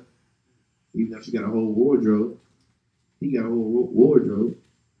shirt up, even though she got a whole wardrobe. He got a whole wardrobe.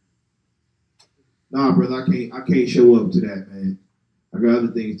 Nah, brother, I can't show up to that, man. I got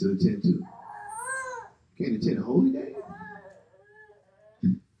other things to attend to. Can't attend a holy day?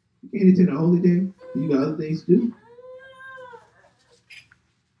 You can't attend a holy day? You got other things to do?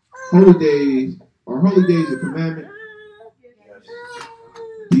 Holy days, are holy days a commandment?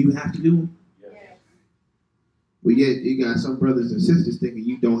 Do you have to do them? But yet, you got some brothers and sisters thinking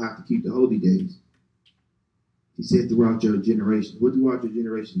you don't have to keep the holy days. He said throughout your generations. What do throughout your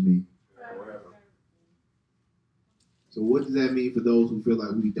generations mean? So what does that mean for those who feel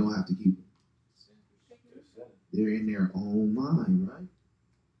like we don't have to keep them? They're in their own mind, right?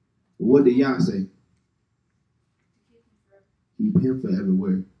 But what did Yah say? Keep him forever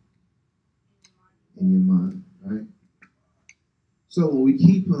where? In your mind, right? So when we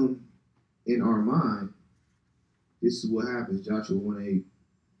keep him in our mind, this is what happens. Joshua 1:8.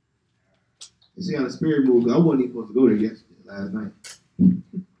 You see how the spirit moves. I wasn't even supposed to go there last night.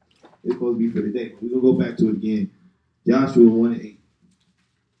 It's supposed to be for today, but we're going to go back to it again. Joshua 1:8.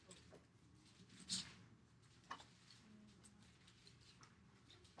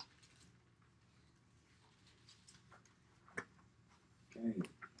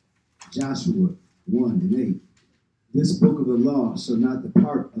 Joshua 1 and 8. This book of the law shall not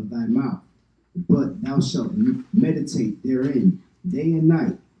depart of thy mouth, but thou shalt meditate therein day and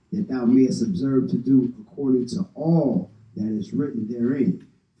night, that thou mayest observe to do according to all that is written therein.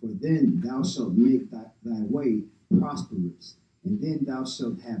 For then thou shalt make thy way prosperous, and then thou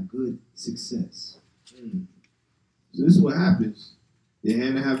shalt have good success. So this is what happens. Did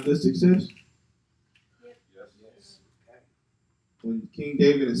Hannah have good success? Yes. When King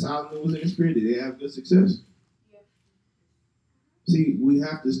David and Solomon was in the spirit, did they have good success? Yep. See, we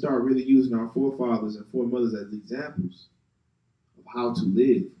have to start really using our forefathers and foremothers as examples of how to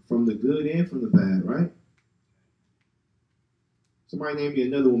live, from the good and from the bad, right? Somebody name me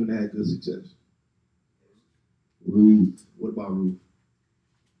another woman that had good success. Ruth. What about Ruth?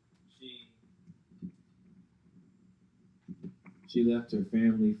 She left her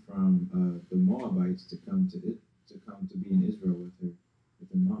family from the Moabites to come to be in Israel with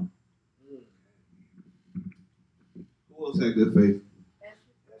her mom. Who else had good faith?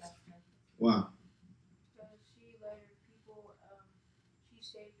 Wow. Because she led her people, she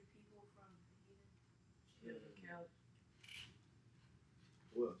saved the people from heathen.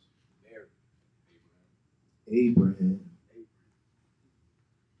 Who else? Abraham.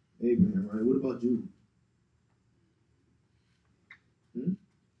 Abraham, right? What about Judah?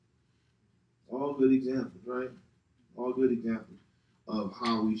 All good examples, right? All good examples of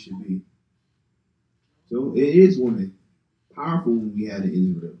how we should be. So it is women, powerful when we had in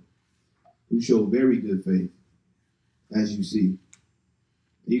Israel, who show very good faith, as you see.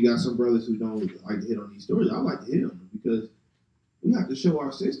 You got some brothers who don't like to hit on these stories. I like to hit on them because we have to show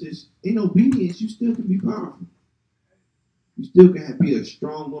our sisters in obedience, you still can be powerful. You still can be a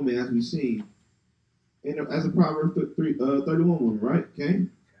strong woman, as we've seen, and as a Proverbs 31 woman, right? Okay.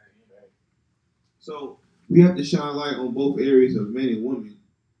 So we have to shine light on both areas of men and women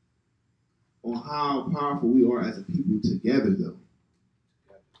on how powerful we are as a people together, though.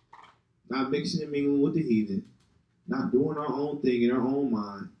 Not mixing and mingling with the heathen, not doing our own thing in our own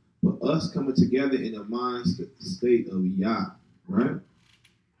mind, but us coming together in a mind state of Yah, right?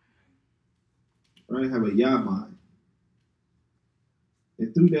 Right? Have a Yah mind.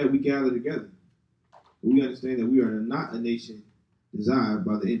 And through that, we gather together. We understand that we are not a nation desired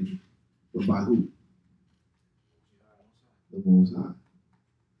by the enemy, but by who? The Most High.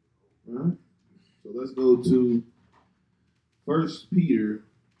 All right? So let's go to 1 Peter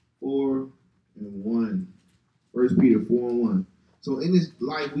 4 and 1. 1 Peter 4 and 1. So in this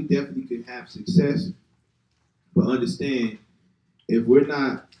life, we definitely could have success, but understand, if we're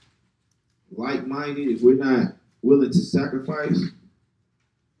not like-minded, if we're not willing to sacrifice,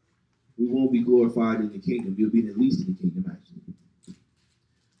 we won't be glorified in the kingdom. You'll be the least in the kingdom, actually.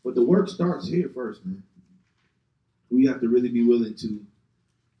 But the work starts here first, man. We have to really be willing to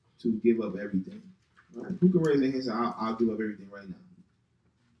give up everything. All right? Who can raise their hand and say, I'll give up everything right now?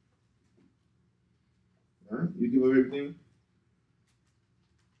 All right? You give up everything?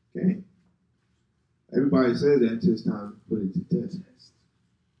 Okay. Everybody says that until it's time to put it to test.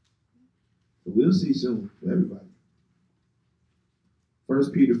 But we'll see soon for everybody.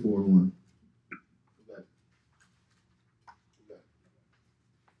 1 Peter 4 and 1.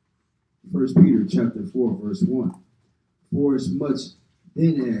 First Peter chapter 4, verse 1. For as much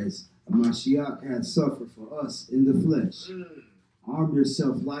then as Mashiach hath suffered for us in the flesh, arm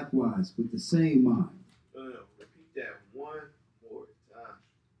yourself likewise with the same mind. Repeat that one more time.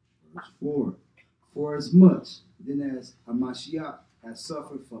 Verse 4. For as much then as Mashiach hath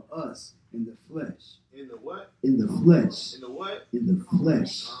suffered for us in the flesh. In the what? In the flesh. In the what? In the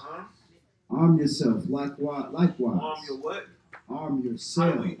flesh. Arm yourself likewise. Arm your what? Arm How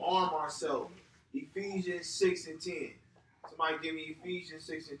yourself. do we arm ourselves? Ephesians 6 and 10. Somebody give me Ephesians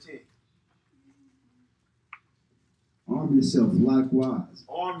 6 and 10. Arm yourself likewise.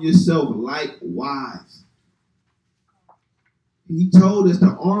 Arm yourself likewise. He told us to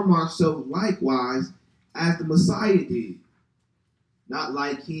arm ourselves likewise as the Messiah did. Not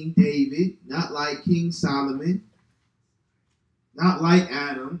like King David, not like King Solomon, not like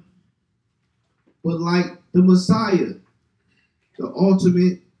Adam, but like the Messiah, the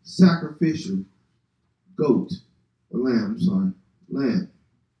ultimate sacrificial goat, or lamb, I'm sorry, lamb.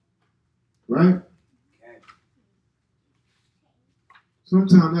 Right?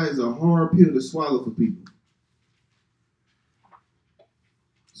 Sometimes that is a hard pill to swallow for people.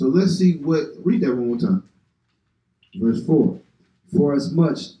 So let's see read that one more time. Verse 4. For as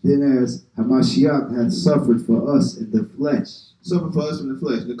much then as Hamashiach hath suffered for us in the flesh. Suffer for us in the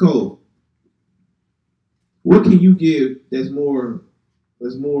flesh. Nicole, what can you give that's more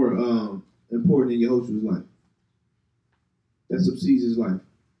important in Yahushua's life? That subsides his life.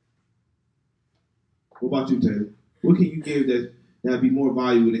 What about you, Taylor? What can you give that'd be more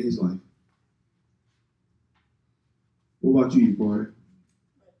valuable in his life? What about you, Porter?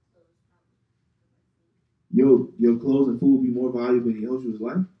 Your clothes and food would be more valuable in Yahushua's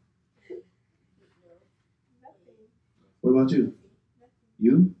life? What about you?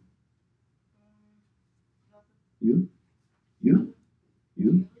 You? You? You?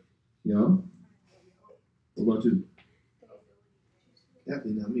 You? Y'all? What about you?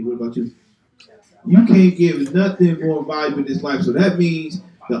 Definitely not me. What about you? You can't give nothing more valuable in this life. So that means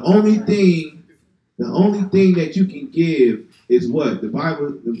the only thing that you can give is what?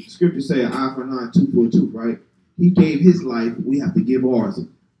 The scriptures say an eye for an eye, tooth for a tooth, right? He gave his life, we have to give ours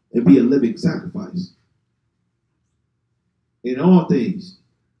and be a living sacrifice. In all things.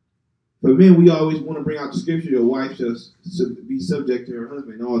 For men, we always want to bring out the scripture, your wife shall be subject to her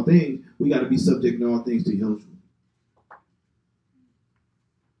husband in all things. We got to be subject in all things to Yahushua.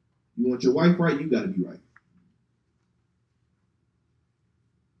 You want your wife right, you got to be right.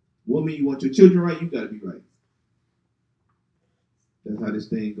 Woman, you want your children right, you got to be right. That's how this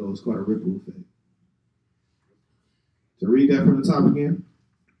thing goes. It's called a ripple effect. So read that from the top again.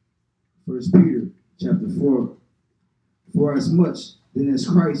 1 Peter chapter 4. For as much then as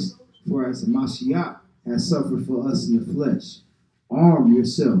Christ, for as the Mashiach has suffered for us in the flesh, arm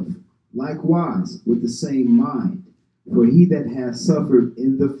yourself likewise with the same mind. For he that hath suffered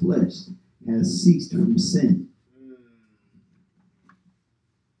in the flesh has ceased from sin.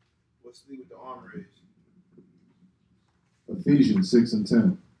 What's the with the armor is? Ephesians 6 and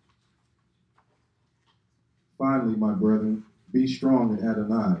 10. Finally, my brethren, be strong in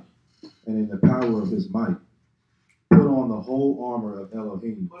Adonai and in the power of his might. Put on the whole armor of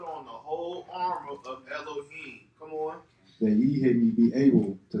Elohim. Put on the whole armor of Elohim. Come on. That ye may be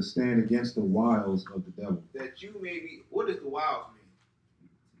able to stand against the wiles of the devil. That you may be. What does the wiles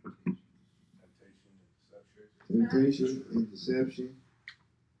mean? Temptation and deception.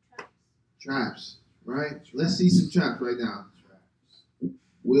 Traps. Right? Let's see some traps right now.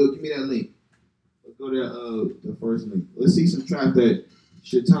 Will, give me that link. Let's go to the first link. Let's see some traps that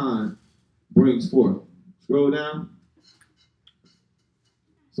Shaitan brings forth. Scroll down.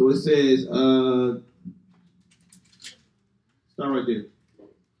 So it says, start right there.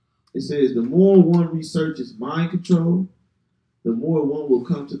 It says, the more one researches mind control, the more one will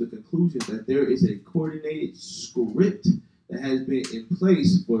come to the conclusion that there is a coordinated script that has been in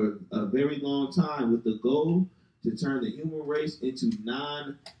place for a very long time with the goal to turn the human race into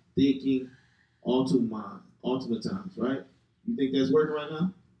non-thinking automatons, right? You think that's working right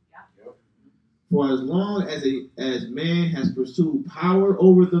now? Yep. For as long as man has pursued power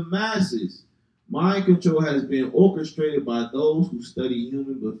over the masses, mind control has been orchestrated by those who study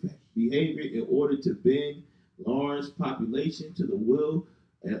human behavior in order to bend large population to the will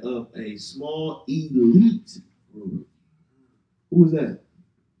of a small elite group. Who was that?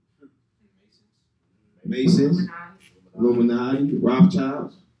 Masons, Illuminati,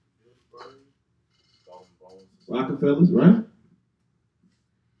 Rothschilds, Rockefellers, right?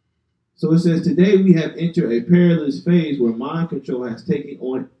 So it says, today we have entered a perilous phase where mind control has taken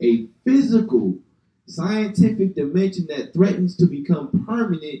on a physical, scientific dimension that threatens to become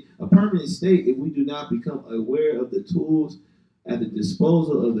a permanent state if we do not become aware of the tools at the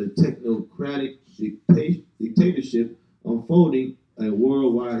disposal of the technocratic dictatorship unfolding at a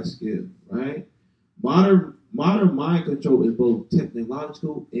worldwide scale, right? Modern mind control is both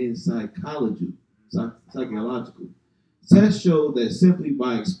technological and psychological. Tests show that simply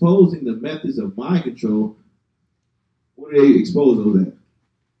by exposing the methods of mind control, what do they expose those at?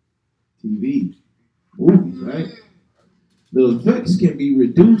 TV, movies, right? The effects can be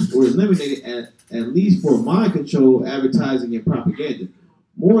reduced or eliminated at least for mind control, advertising, and propaganda.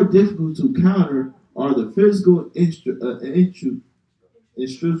 More difficult to counter are the physical intrusion,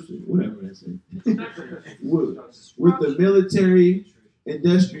 whatever that says. with the military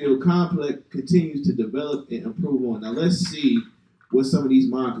industrial complex continues to develop and improve on. Now let's see what some of these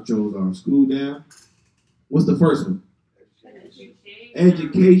mind controls are. School down. What's the first one?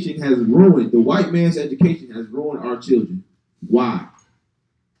 Education has ruined. The white man's education has ruined our children. Why?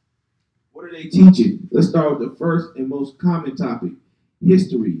 What are they teaching? Let's start with the first and most common topic.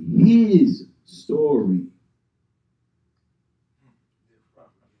 History. His story.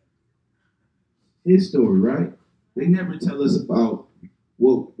 His story, right? They never tell us about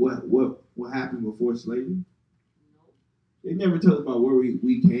what happened before slavery. They never tell us about where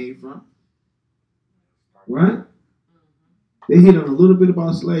we came from. Right? They hit on a little bit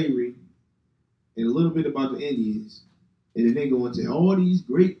about slavery and a little bit about the Indians, and then they go into all these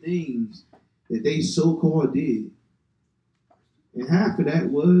great things that they so-called did. And half of that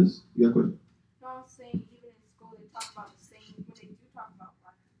was, you got a question? No, I'm saying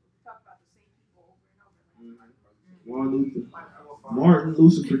Martin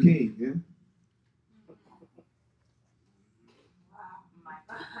Lucifer King, yeah.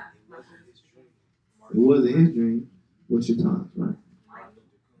 It wasn't his dream. What's your times, right?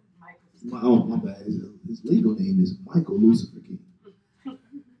 My bad. His legal name is Michael Lucifer King.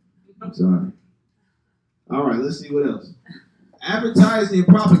 I'm sorry. All right, let's see what else. Advertising and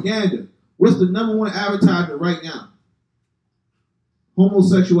propaganda. What's the number one advertisement right now?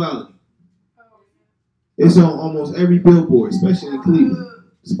 Homosexuality. It's on almost every billboard, especially in Cleveland.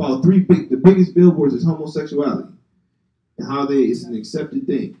 It's about the biggest billboards is homosexuality and how it's an accepted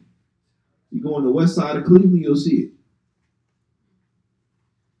thing. You go on the west side of Cleveland, you'll see it.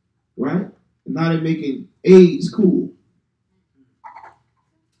 Right? And now they're making AIDS cool.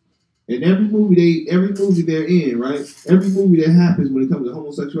 And every movie they're in, right? Every movie that happens when it comes to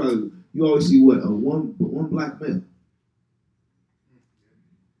homosexuality, you always see what? One black male.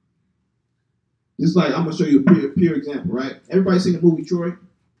 Just like, I'm going to show you a pure example, right? Everybody seen the movie Troy?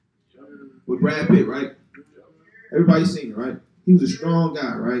 With Brad Pitt, right? Everybody seen it, right? He was a strong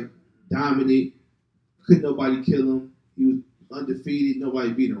guy, right? Dominant. Couldn't nobody kill him. He was undefeated.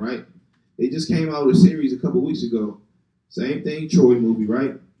 Nobody beat him, right? They just came out with a series a couple weeks ago. Same thing, Troy movie,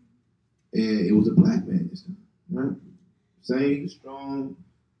 right? And it was a black man this time, right? Same, strong,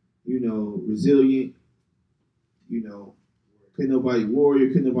 resilient, couldn't nobody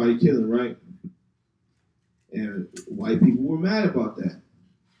kill him, right? And white people were mad about that.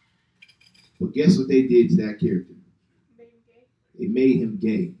 But guess what they did to that character? They made him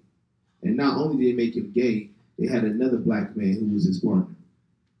gay. And not only did they make him gay, they had another black man who was his partner.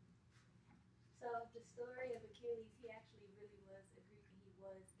 So the story of Achilles, he actually really was a Greek and he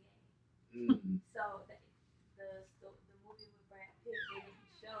was gay. Mm-hmm. So the movie with Brad Pitt, they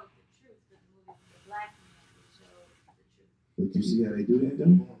didn't show the truth, but the movie with the black man, they showed the truth. But you see how they do that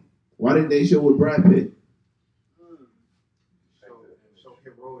though? Why didn't they show with Brad Pitt? So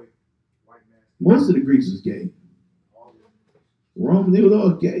heroic white man. Most of the Greeks was gay. Rome, they were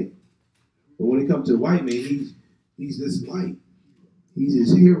all gay. But when it comes to the white man, he's this light. He's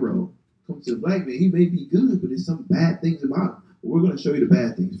his hero. Comes to the black man, he may be good, but there's some bad things about him. But we're going to show you the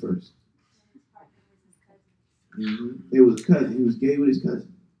bad things first. Mm-hmm. It was a cousin. He was gay with his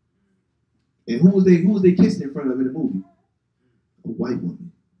cousin. And who was they kissing in front of in the movie? A white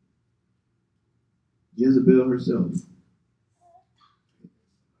woman. Jezebel herself.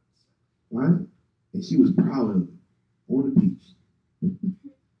 Right? And she was proud of him on the beach.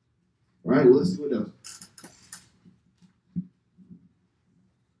 Right? Well, let's see what else.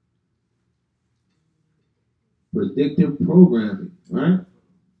 Predictive programming, right?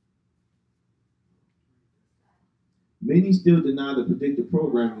 Many still deny that predictive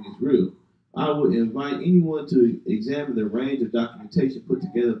programming is real. I would invite anyone to examine the range of documentation put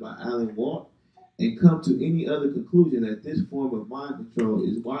together by Alan Watt and come to any other conclusion that this form of mind control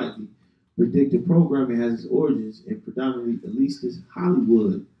is widely. Predictive programming has its origins in predominantly elitist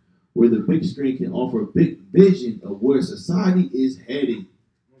Hollywood, where the big screen can offer a big vision of where society is headed.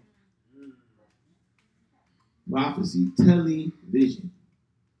 Prophecy, television.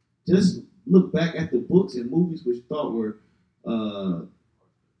 Just look back at the books and movies which thought were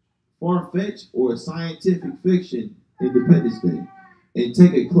far-fetched or scientific fiction, Independence Day, and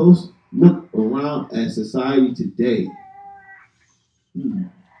take a close look around at society today.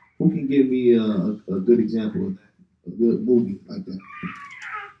 Who can give me a good example of that? A good movie like that?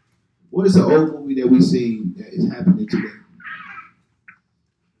 What is an old movie that we've seen that is happening today?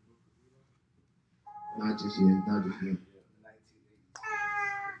 Not just yet.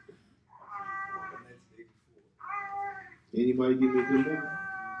 Anybody give me a good movie?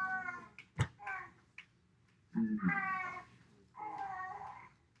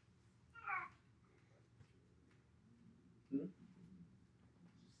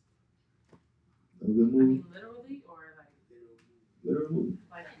 A good movie? Literally or like Literal movie?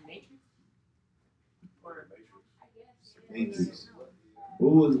 like Matrix? Or Matrix.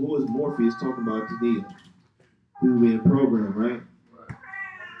 What was Morpheus talking about to Neo? He was being programmed, right?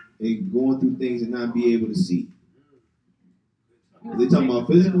 And going through things and not be able to see. Are they talking about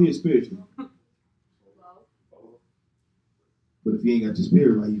physically or spiritually? But if you ain't got your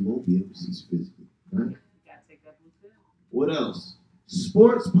spirit right, you won't be able to see physically, right? you gotta take that blue pill. What else?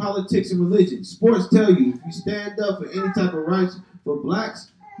 Sports, politics, and religion. Sports tell you if you stand up for any type of rights for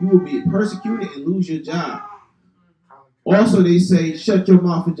blacks, you will be persecuted and lose your job. Also, they say, shut your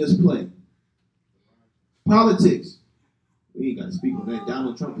mouth and just play. Politics. We ain't got to speak on that.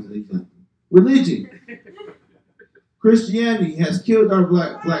 Donald Trump is an example. Religion. Christianity has killed our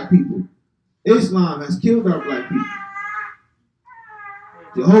black people. Islam has killed our black people.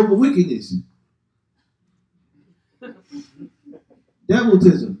 Jehovah's wickedness.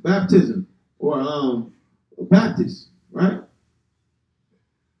 Deviltism, baptism, or Baptist, right?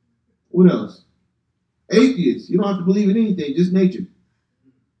 What else? Atheists. You don't have to believe in anything, just nature.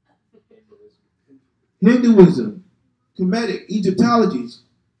 Hinduism, Kemetic, Egyptologies,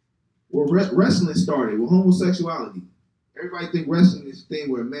 where wrestling started, with homosexuality. Everybody think wrestling is a thing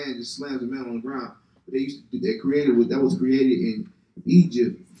where a man just slams a man on the ground. But that was created in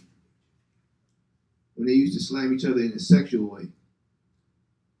Egypt when they used to slam each other in a sexual way.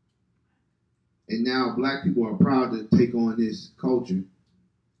 And now black people are proud to take on this culture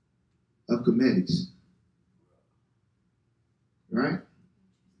of comedics. Right?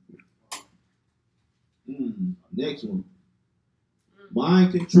 Next one.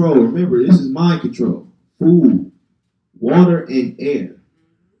 Mind control. Remember, this is mind control. Food, water, and air.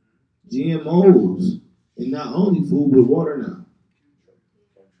 GMOs. And not only food, but water now.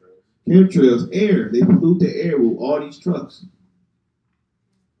 Chemtrails, air. They pollute the air with all these trucks.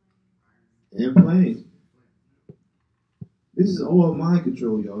 And planes. This is all mind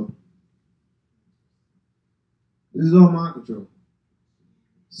control, y'all. This is all mind control.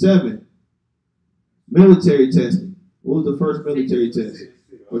 7. Military testing. What was the first military test?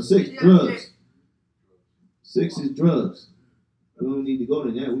 Or 6, drugs. 6 is drugs. We don't need to go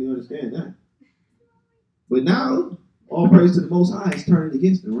to that. We understand that. But now, all praise to the Most High is turning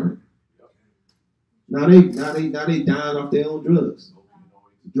against them, right? Now they dying off their own drugs.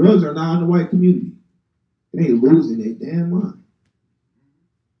 Drugs are now in the white community. They losing their damn mind.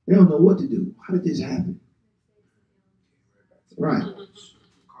 They don't know what to do. How did this happen? Right.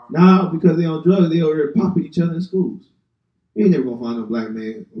 Now, because they on drugs, they already popping each other in schools. You ain't never gonna find no black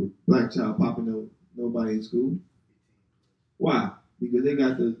man or black child popping nobody in school. Why? Because they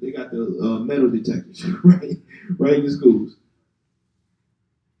got the metal detectors right in the schools.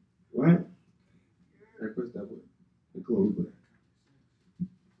 Right? I press that button. The close button.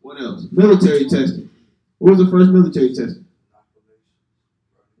 What else? Military testing. What was the first military testing?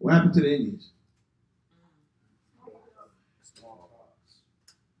 What happened to the Indians?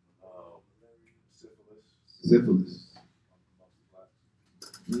 Syphilis.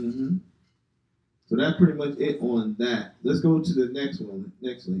 So that's pretty much it on that. Let's go to the next one.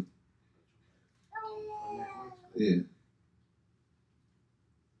 Next link. Yeah.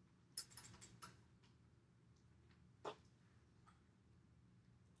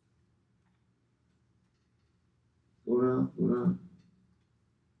 Go down.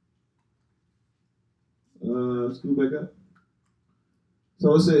 Scoot back up.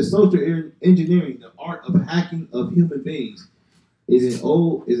 So it says social engineering, the art of hacking of human beings, is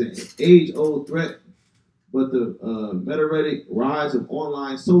an age-old threat, but the meteoric rise of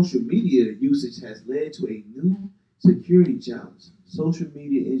online social media usage has led to a new security challenge: social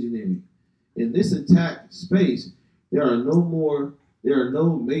media engineering. In this attack space, there are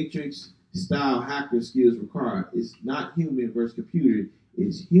no matrix-style hacker skills required. It's not human versus computer;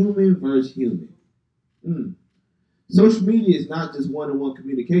 it's human versus human. Social media is not just one-to-one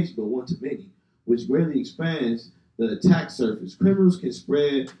communication, but one-to-many, which greatly expands the attack surface. Criminals can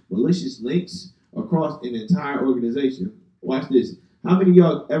spread malicious links across an entire organization. Watch this. How many of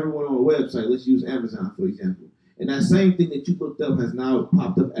y'all ever went on a website? Let's use Amazon, for example. And that same thing that you looked up has now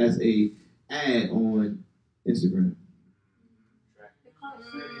popped up as a ad on Instagram.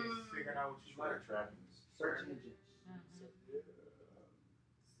 Figuring out what you like. Search engine.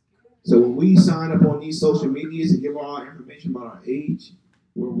 So when we sign up on these social medias and give all our information about our age,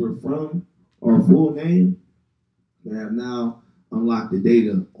 where we're from, our full name, we have now unlocked the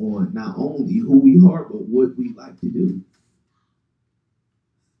data on not only who we are, but what we like to do.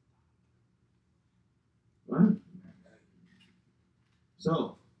 Right?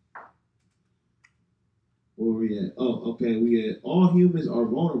 So, where we at? Oh, okay. We at all humans are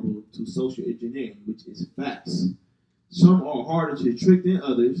vulnerable to social engineering, which is facts. Some are harder to trick than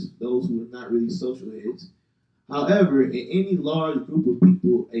others, those who are not really social heads. However, in any large group of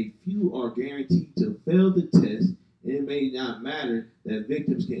people, a few are guaranteed to fail the test, and it may not matter that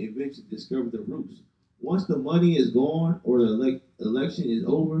victims can eventually discover the roots. Once the money is gone or the election is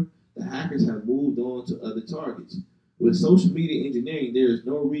over, the hackers have moved on to other targets. With social media engineering, there is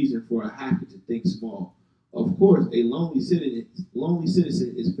no reason for a hacker to think small. Of course, a lonely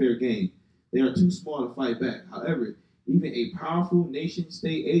citizen is fair game. They are too small to fight back. However, even a powerful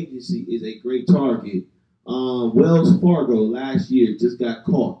nation-state agency is a great target. Wells Fargo last year just got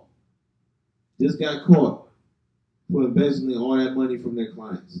caught for embezzling all that money from their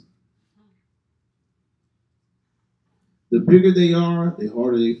clients. The bigger they are, the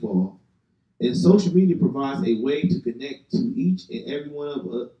harder they fall. And social media provides a way to connect to each and every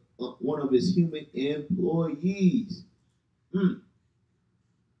one of its human employees.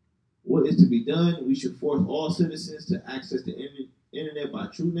 what is to be done? We should force all citizens to access the internet by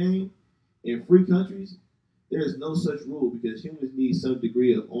true name. In free countries, there is no such rule because humans need some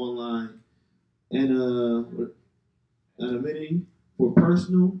degree of online anonymity for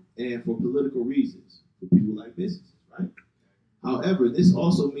personal and for political reasons for people like businesses, right? However, this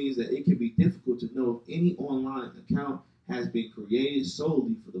also means that it can be difficult to know if any online account has been created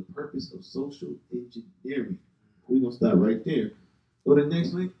solely for the purpose of social engineering. We're going to stop right there. Go to the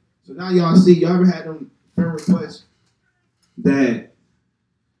next link. So now y'all see, y'all ever had them friend requests that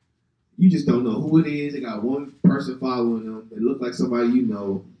you just don't know who it is? They got one person following them. They look like somebody you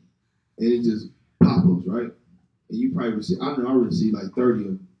know, and it just pop-ups, right? And you probably receive, I know I received like 30 of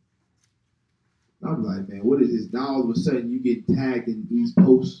them. I'm like, man, what is this? Now all of a sudden you get tagged in these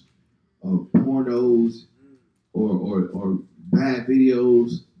posts of pornos or bad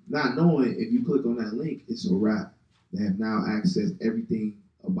videos, not knowing if you click on that link, it's a wrap. They have now accessed everything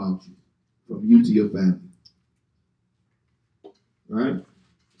about you, from you to your family. Right?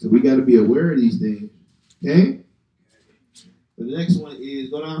 So we got to be aware of these things. Okay? The next one is,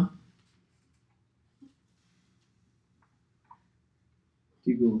 go down.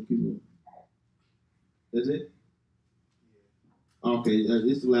 Keep going, keep going. That's it? Okay,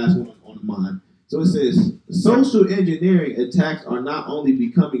 this is the last one on the mind. So it says, social engineering attacks are not only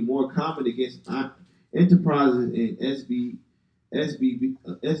becoming more common against enterprises and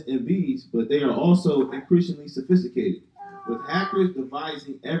SMBs, but they are also increasingly sophisticated, with hackers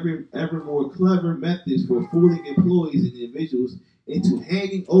devising ever more clever methods for fooling employees and individuals into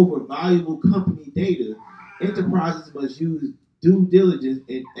handing over valuable company data. Enterprises must use due diligence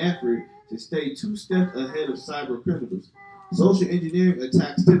and effort to stay 2 steps ahead of cyber criminals. Social engineering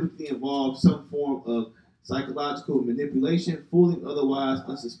attacks typically involve some form of psychological manipulation, fooling otherwise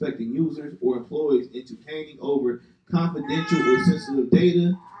unsuspecting users or employees into handing over confidential or sensitive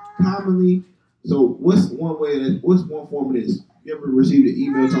data. Commonly, so what's one form of this? You ever received an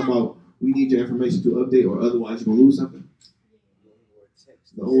email talking about we need your information to update or otherwise you're gonna lose something?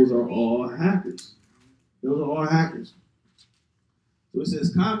 Those are all hackers. Those are all hackers. So it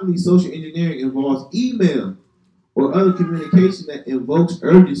says commonly social engineering involves email or other communication that invokes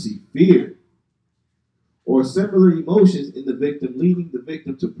urgency, fear, or similar emotions in the victim, leading the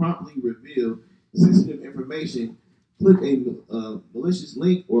victim to promptly reveal sensitive information, click a malicious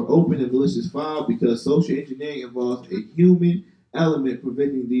link, or open a malicious file. Because social engineering involves a human element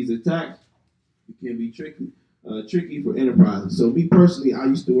preventing these attacks, it can be tricky for enterprises. So me personally, I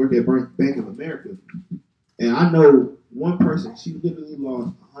used to work at Bank of America, and I know one person, she literally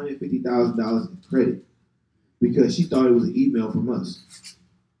lost $150,000 in credit because she thought it was an email from us.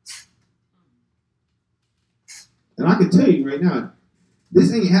 And I can tell you right now,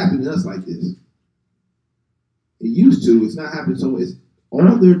 this ain't happening to us like this. It used to. It's not happening. So it's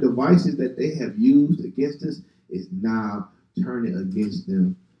all their devices that they have used against us is now turning against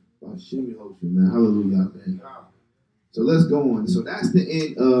them. Oh, shimmy hosting, man. Hallelujah, man. So let's go on. So that's the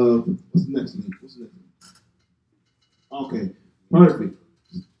end of, what's the next one? What's the next one? Okay, perfect.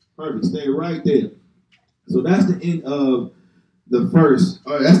 Perfect. Stay right there. So that's the end of the first,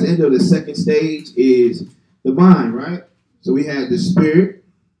 or that's the end of the second stage is the mind, right? So we had the spirit.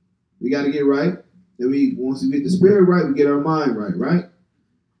 We got to get right. Then once we get the spirit right, we get our mind right, right?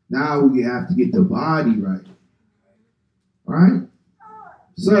 Now we have to get the body right. All right?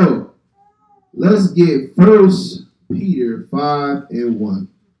 So let's get 1 Peter 5:1.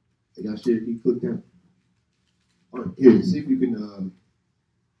 Hey, y'all share, can you click that? All right, here, see if you can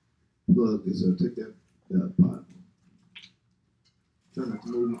plug this up. Take that pot. Try not to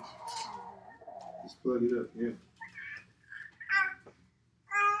move it. Just plug it up, yeah.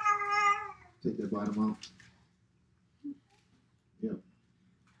 Take that bottom out. Yep.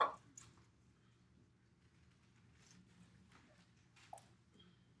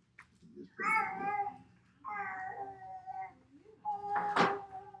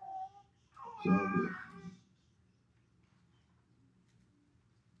 It's all good.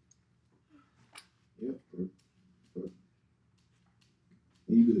 Yep. Perfect.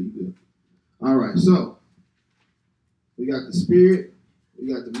 You good. All right, so we got the spirit, we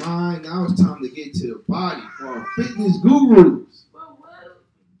got the mind. Now it's time to get to the body for our fitness gurus.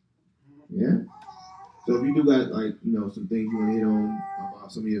 Yeah. So if you do got some things you want to hit on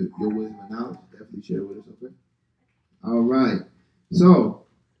about some of your wisdom and knowledge, definitely share with us, okay? All right. So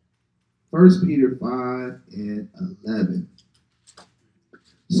 1 Peter 5:11.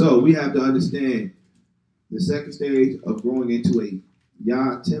 So we have to understand the second stage of growing into a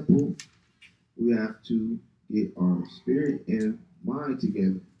Yah temple. We have to get our spirit and mind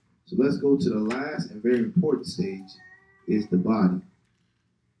together. So let's go to the last and very important stage is the body.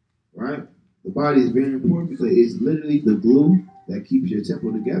 right? The body is very important because it's literally the glue that keeps your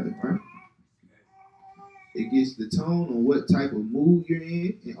temple together, right? It gets the tone on what type of mood you're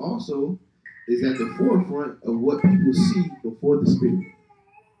in, and also is at the forefront of what people see before the spirit,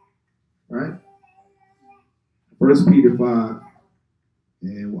 right? 1 Peter 5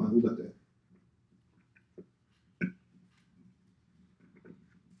 and 1. Who got that?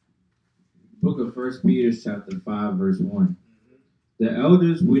 Book of 1 Peter chapter 5 verse 1. The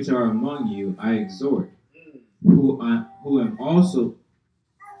elders which are among you I exhort, who am also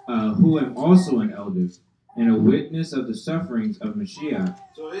an elder and a witness of the sufferings of Mashiach.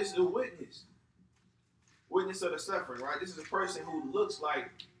 So this is a witness. Witness of the suffering, right? This is a person who looks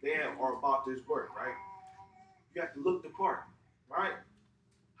like they are about this work, right? You have to look the part, right?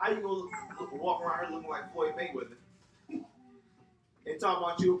 How you gonna walk around here looking like Floyd Mayweather and talk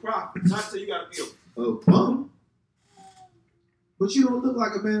about you a prophet? Not so you gotta be A bum. But you don't look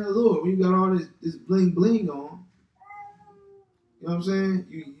like a man of the Lord when you got all this bling bling on. You know what I'm saying?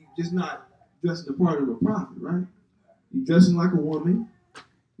 You just not dressing the part of a prophet, right? You dressing like a woman.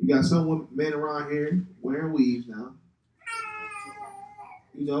 You got some men around here wearing weaves now.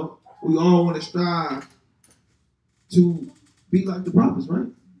 You know, we all want to strive to be like the prophets, right?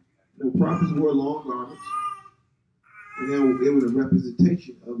 The prophets wore long garments, and they were the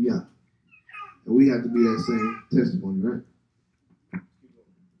representation of Yah. And we have to be that same testimony, right?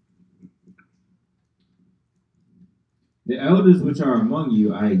 The elders which are among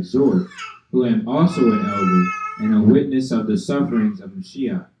you I exhort, who am also an elder and a witness of the sufferings of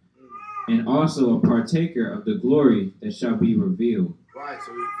Mashiach, and also a partaker of the glory that shall be revealed. right.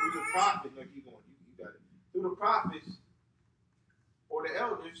 So through the prophet, no, keep going. You got it. Through the prophets or the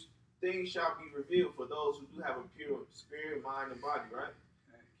elders, things shall be revealed for those who do have a pure spirit, mind, and body, right?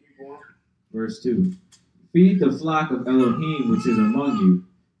 Keep going. Verse 2. Feed the flock of Elohim which is among you,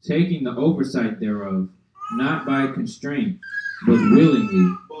 taking the oversight thereof, not by constraint, but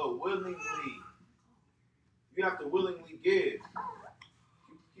willingly. But willingly. You have to willingly give.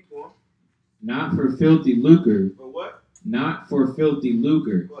 Keep going. Not for filthy lucre, But what? not for filthy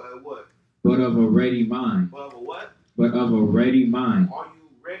lucre, But what? but of a ready mind. But what? But of a ready mind. Are you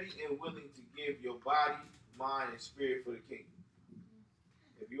ready and willing to give your body, mind, and spirit for the kingdom?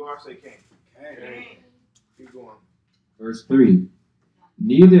 If you are, say can. Keep going. Verse 3.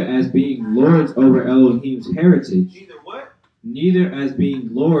 Neither as being lords over Elohim's heritage, Either what? neither as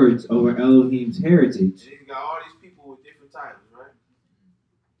being lords over Elohim's heritage, And then you got all these people with different titles, right?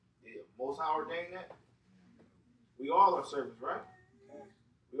 Yeah, Most High ordained that. We all are servants, right?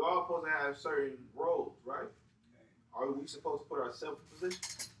 We all supposed to have certain roles, right? Are we supposed to put ourselves in position?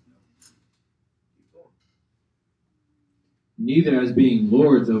 Keep going. neither as being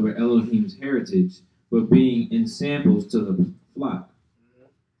lords over Elohim's heritage, but being ensamples to the flock.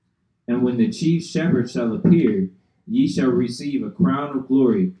 And when the chief shepherd shall appear, ye shall receive a crown of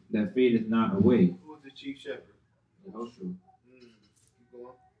glory that fadeth not away. Who is the chief shepherd? Yehoshua. Keep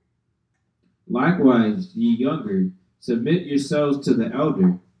going. Likewise, ye younger, submit yourselves to the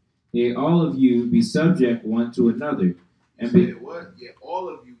elder. Yea, all of you be subject one to another. And be Said what? Yeah, all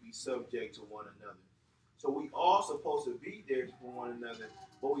of you be subject to one another. So we all supposed to be there for one another,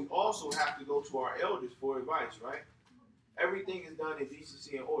 but we also have to go to our elders for advice, right? Everything is done in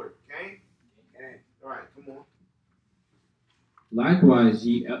decency and order, okay? All right, come on. Likewise,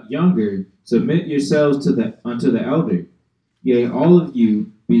 ye younger, submit yourselves unto the elder. Yea, all of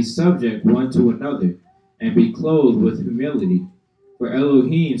you be subject one to another, and be clothed with humility. For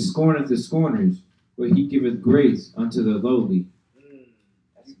Elohim scorneth the scorners, but he giveth grace unto the lowly.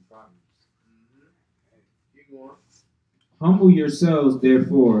 That's in Proverbs. Keep going. Humble yourselves,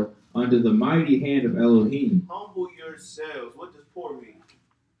 therefore, under the mighty hand of Elohim. Humble yourselves. What does poor mean?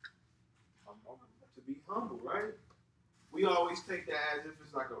 To be humble, right? We always take that as if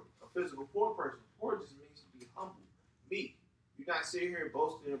it's like a physical poor person. Poor just means to be humble, meek. You're not sitting here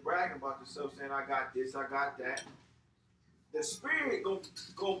boasting and bragging about yourself, saying, I got this, I got that. The Spirit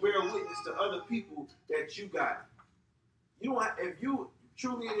gonna bear witness to other people that you got it. You don't have, if you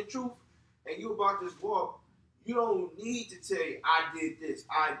truly in the truth and you about this walk, you don't need to say, I did this,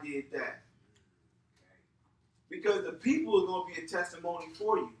 I did that. Because the people are going to be a testimony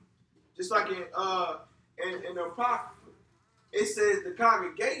for you. Just like in the Apocrypha, it says the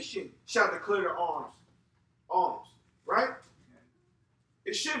congregation shall declare the alms, right?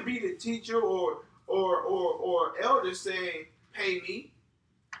 It shouldn't be the teacher or elder saying, pay me.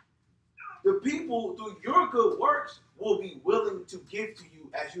 The people, through your good works, will be willing to give to you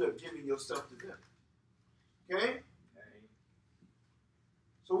as you have given yourself to them. Okay?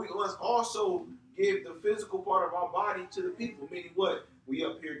 So we must also give the physical part of our body to the people. Meaning what? We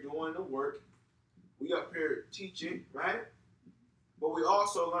up here doing the work. We up here teaching, right? But we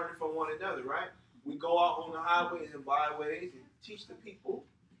also learning from one another, right? We go out on the highways and byways and teach the people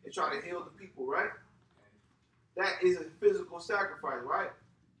and try to heal the people, right? That is a physical sacrifice, right?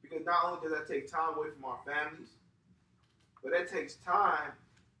 Because not only does that take time away from our families, but that takes time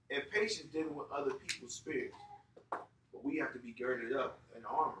and patience dealing with other people's spirits. But we have to be girded up in the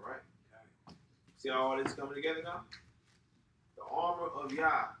armor, right? See how all this is coming together now? The armor of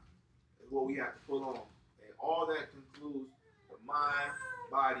Yah is what we have to put on. And all that concludes the mind,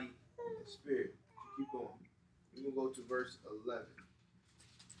 body, and spirit. Keep going. We're going to go to verse 11.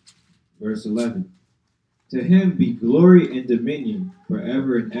 Verse 11. To him be glory and dominion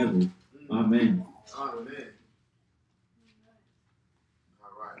forever and ever. Amen. Amen.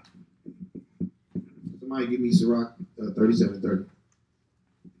 All right. Somebody give me Sirach 37:30.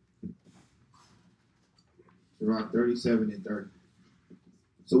 Sirach 37 and 30.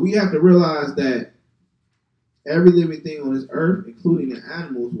 So we have to realize that every living thing on this earth, including the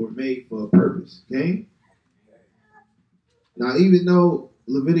animals, were made for a purpose. Okay? Now, even though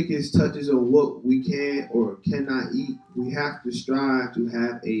Leviticus touches on what we can or cannot eat, we have to strive to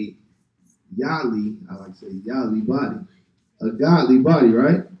have a yali, I like to say yali body, a godly body,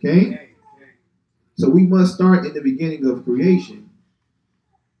 right? Okay? So we must start in the beginning of creation,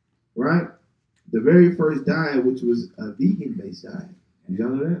 right? The very first diet, which was a vegan-based diet. Did y'all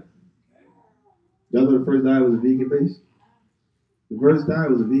know that? Y'all know the first diet was a vegan-based? The first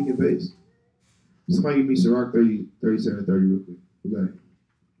diet was a vegan-based. Somebody give me Sirach 37:30 real quick. Who got it?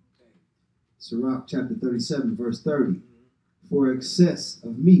 Sirach chapter 37, verse 30. For excess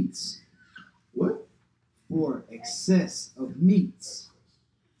of meats. What? For excess of meats.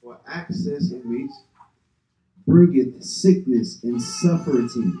 For access of meats. Bringeth sickness and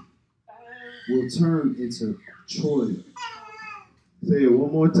suffering. Will turn into toil. Say it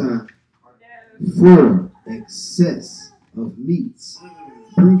one more time. For excess of meats.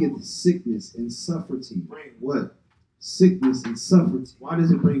 Bringeth sickness and suffering. Bring What? Sickness and suffering. Why does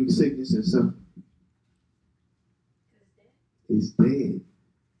it bring sickness and suffering? It's dead.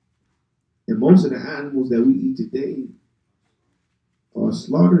 And most of the animals that we eat today are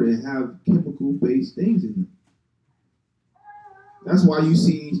slaughtered and have chemical-based things in them. That's why you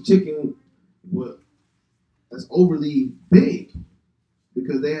see chicken that's overly big.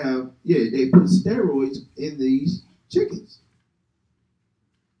 Because they put steroids in these chickens.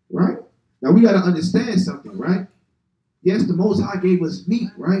 Right? Now we got to understand something, right? Yes, the Most High gave us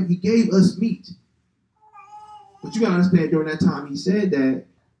meat, right? He gave us meat. But you got to understand, during that time, he said that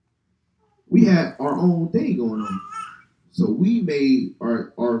we had our own thing going on. So we made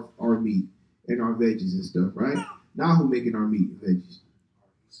our meat and our veggies and stuff, right? Now who making our meat and veggies?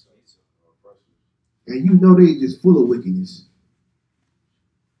 And you know they just full of wickedness.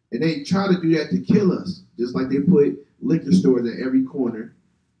 And they try to do that to kill us. Just like they put liquor stores at every corner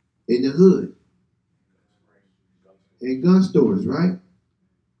in the hood. And gun stores, right?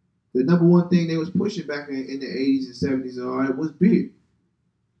 The number one thing they was pushing back in the 80s and 70s and all that was beer.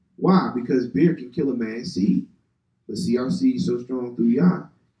 Why? Because beer can kill a man's seed. But see, our seed is so strong through Yah,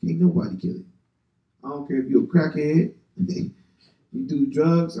 can't nobody kill it. I don't care if you're a crackhead, you do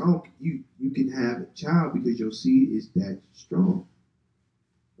drugs, you can have a child because your seed is that strong.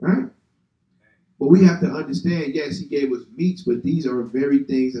 Right? But we have to understand, yes, he gave us meats, but these are very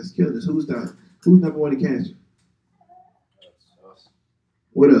things that's killing us. Who's number one in cancer?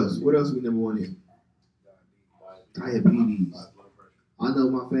 What else? What else we number one in? Diabetes. I know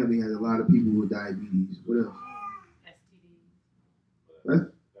my family has a lot of people with diabetes. What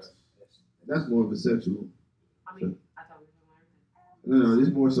else? That's more of a sexual. I mean, I thought we No, this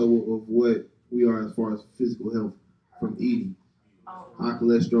is more so of what we are as far as physical health from eating. High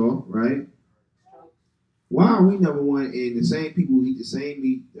cholesterol, right? Why are we number one and the same people who eat the same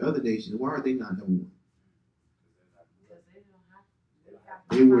meat, the other nations, why are they not number one?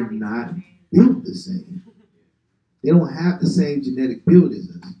 They were not built the same. They don't have the same genetic build as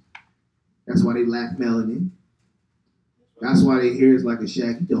us. That's why they lack melanin. That's why their hair is like a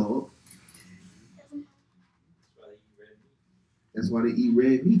shaggy dog. That's why they eat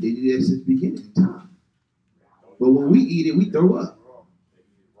red meat. They did that since the beginning of time. But when we eat it, we throw up.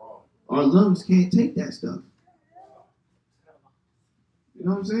 Our lungs can't take that stuff. You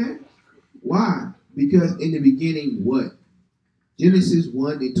know what I'm saying? Why? Because in the beginning, what? Genesis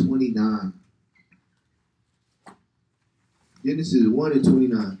 1 and 29. Genesis 1 and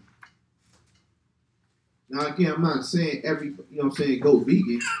 29. Now again, I'm not saying go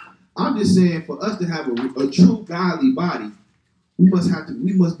vegan. I'm just saying for us to have a true godly body, we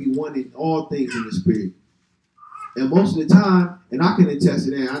must be one in all things in the spirit. And most of the time, and I can attest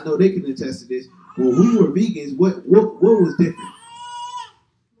to that, I know they can attest to this, when we were vegans, what was different?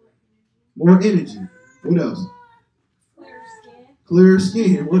 More energy. What else? Clear skin. Clearer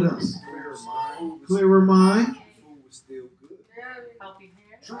skin. What else? Clearer mind. Food was still good. Healthy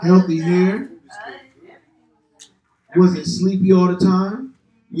hair. Healthy hair. Food was still good. Wasn't sleepy all the time.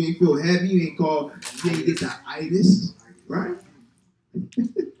 You ain't feel heavy. You ain't get the itis. Right?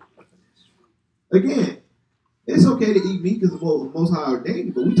 Again, it's okay to eat meat because the Most High ordained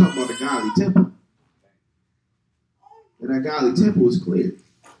it, but we talking about the godly temple. And that godly temple is clear.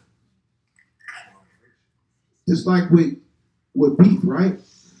 Just like with beef, right?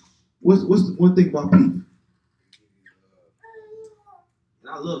 What's the one thing about beef? And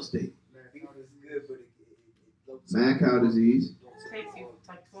I love steak. Beef is good, but it Mad cow disease. It takes you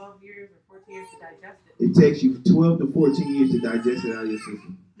like 12 years or 14 years to digest it. It takes you 12 to 14 years to digest it out of your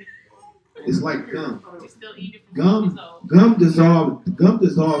system. It's like gum. We still eat it from Gum, 4 years old. gum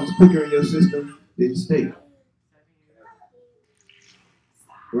dissolves quicker in your system than steak.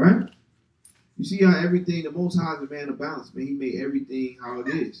 Right? You see how everything, the Most High is a man of balance, man. He made everything how it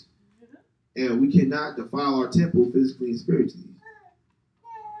is. And we cannot defile our temple physically and spiritually.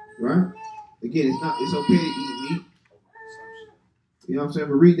 Right? Again, it's okay to eat meat. You know what I'm saying?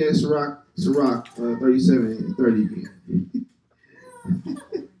 But read that Sirach 37 and 30 again.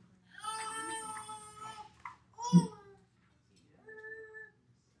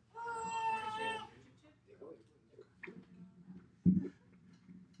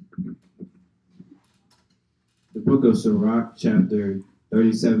 The book of Sirach, chapter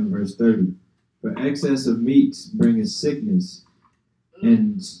 37, verse 30. For excess of meats bringeth sickness,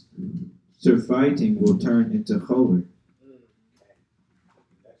 and surfeiting will turn into choler.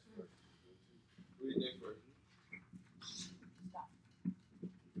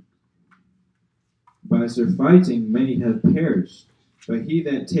 By surfeiting many have perished, but he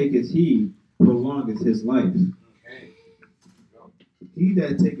that taketh heed prolongeth his life. He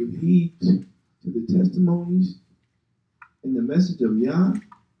that taketh heed to the testimonies and the message of Yah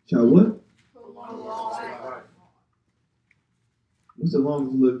shall what? What's the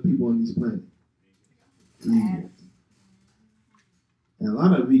longest lived people on this planet? Vegans. And a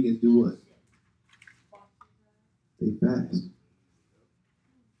lot of vegans do what? They fast.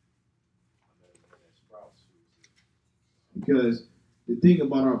 Because the thing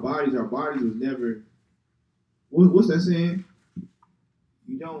about our bodies was never. What's that saying?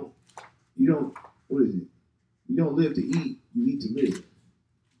 You don't. What is it? You don't live to eat. You eat to live.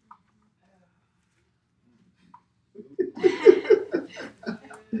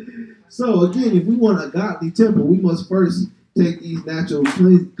 So again, if we want a godly temple, we must first take these natural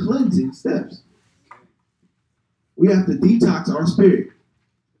cleansing steps. We have to detox our spirit,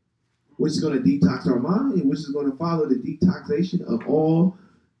 which is going to detox our mind, and which is going to follow the detoxation of all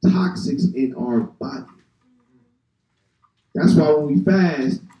toxics in our body. That's why when we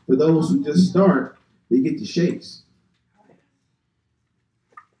fast, for those who just start, they get the shakes.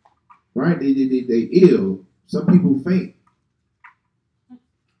 Right? They ill. Some people faint.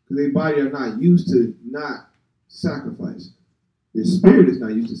 Because their body are not used to not sacrifice. Their spirit is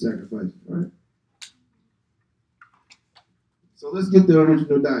not used to sacrifice. Right? So let's get the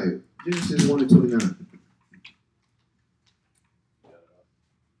original diet. Genesis 1 and 29.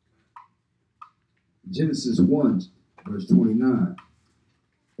 Genesis 1, verse 29.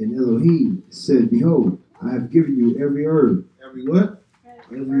 And Elohim said, Behold, I have given you every herb. Every what?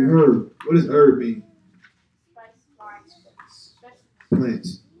 Every herb. What does herb mean? Plant.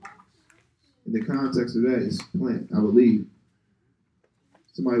 In the context of that, it's plant, I believe.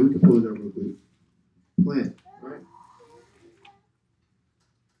 Somebody, we can pull it up real quick. Plant, right?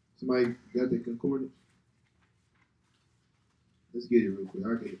 Somebody got the concordance? Let's get it real quick.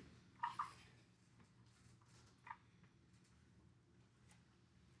 I'll get it.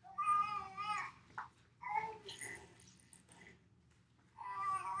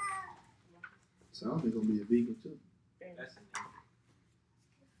 Solomon gonna be a vegan too. That's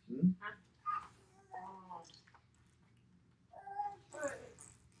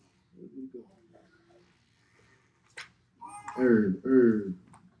Herb.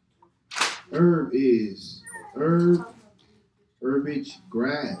 Herb is herbage,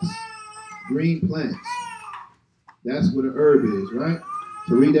 grass, green plants. That's what an herb is, right?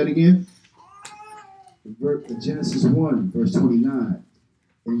 So read that again. Genesis 1, verse 29.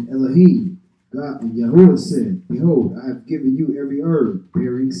 And Elohim, God and Yahuwah said, Behold, I have given you every herb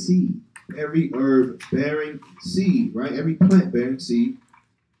bearing seed. Every herb bearing seed, right? Every plant bearing seed.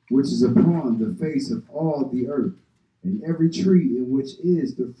 Which is upon the face of all the earth, and every tree in which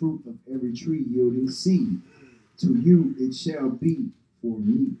is the fruit of every tree yielding seed. To you it shall be for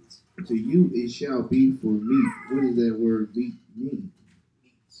meat. To you it shall be for meat. What does that word meat mean?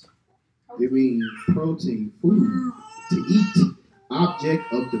 It means protein, food, to eat,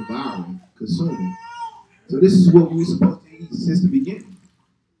 object of devouring, consuming. So this is what we were supposed to eat since the beginning.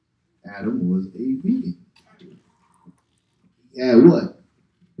 Adam was a vegan. He had what?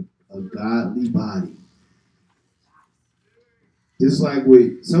 A godly body. Just like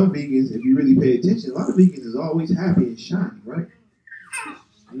with some vegans, if you really pay attention, a lot of vegans is always happy and shiny, right?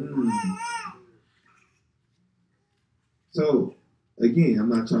 So, again, I'm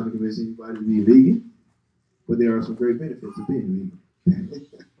not trying to convince anybody to be a vegan, but there are some great benefits of being vegan.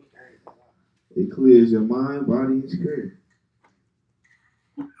 It clears your mind, body, and spirit.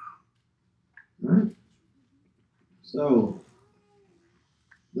 All right? So,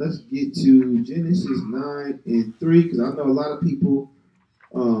 let's get to Genesis 9 and 3, because I know a lot of people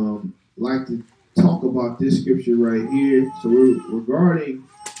like to talk about this scripture right here. So we're regarding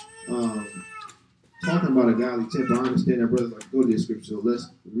talking about a godly temple. I understand that brothers like to go to this scripture, so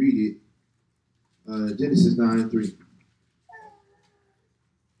let's read it. Genesis 9 and 3.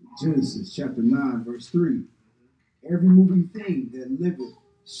 Genesis chapter 9, verse 3. Every moving thing that liveth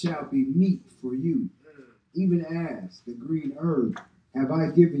shall be meat for you, even as the green herb have I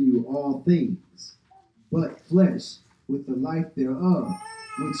given you all things, but flesh with the life thereof,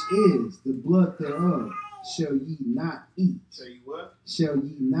 which is the blood thereof, shall ye not eat. Shall you what? Shall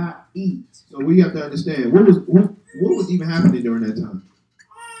ye not eat. So we have to understand what was even happening during that time.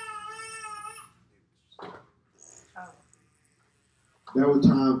 That was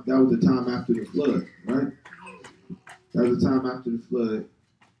the time after the flood, right? That was the time after the flood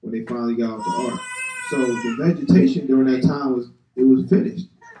when they finally got off the ark. So the vegetation during that time was finished.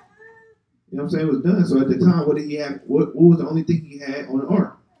 You know what I'm saying? It was done. So at the time, what did he have? What was the only thing he had on the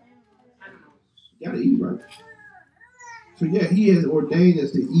ark? You gotta eat, right? So yeah, he has ordained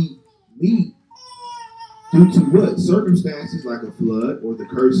us to eat meat due to what? Circumstances like a flood or the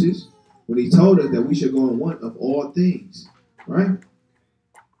curses, when he told us that we should go in want of all things, right?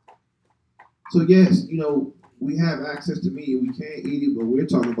 So yes, we have access to meat and we can't eat it, but we're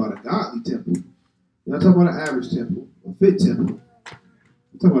talking about a godly temple. We're not talking about an average temple, a fit temple.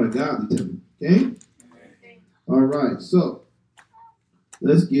 We're talking about a godly temple, okay? All right, so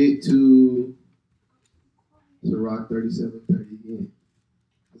let's get to Sirach 37:30 again.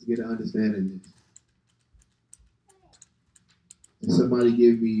 Let's get an understanding of this. And somebody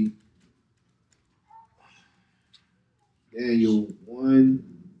give me Daniel 1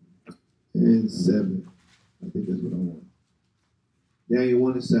 and 7. I think that's what I want. Daniel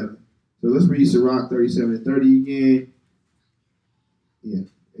 1 and 7. So let's read Sirach 37 and 30 again. Yeah,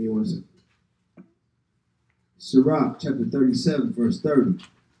 Daniel 1 and 7. Sirach chapter 37, verse 30.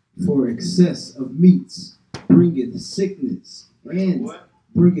 For excess of meats bringeth sickness, and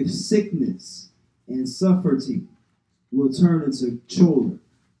bringeth sickness, and suffering will turn into choler.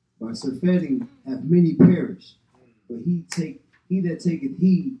 By surfeiting have many perished, but he that taketh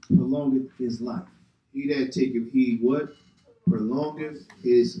heed prolongeth his life. He that taketh heed what? Prolongeth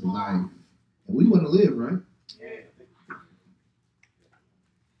his life. And we want to live, right? Yeah.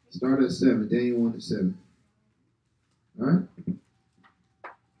 Start at 7. Daniel 1 to 7. All right?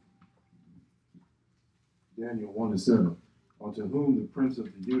 Daniel 1 and 7. Unto whom the prince of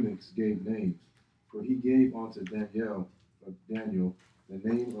the eunuchs gave names. For he gave unto Daniel the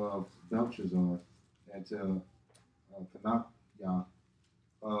name of Belshazzar, and to Panachiah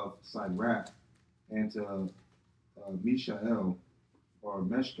of Sirach, and to Mishael or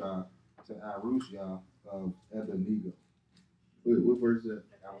Meshach to Arushah of Abednego. What verse is that?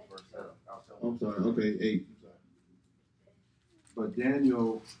 That was verse 7. I'm sorry. Okay, 8. I'm sorry. But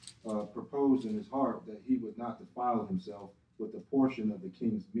Daniel proposed in his heart that he would not defile himself with the portion of the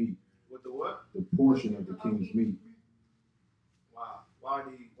king's meat. With the what? The portion of the king's meat. Wow. Why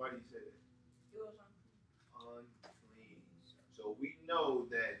did he say that? It was unclean. So we know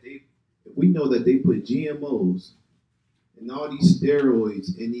that they put GMOs and all these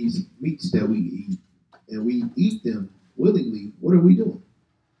steroids in these meats that we eat, and we eat them willingly, what are we doing?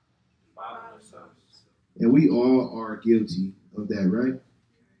 And we all are guilty of that, right?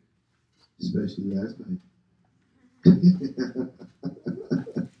 Especially last night.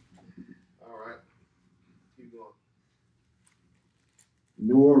 All right. Keep going.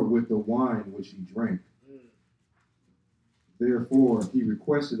 Nor with the wine which he drank. Therefore he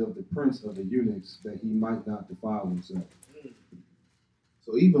requested of the prince of the eunuchs that he might not defile himself.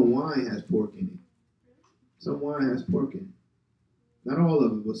 So even wine has pork in it. Some wine has pork in it. Not all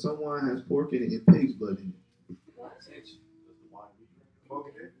of it, but some wine has pork in it and pig's blood in it.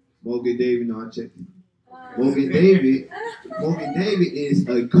 Smoke it, David. No, I checked it. Mogan David is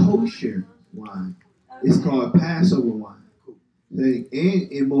a kosher wine. It's called Passover wine. And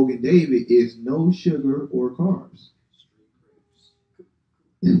in Mogan David is no sugar or carbs.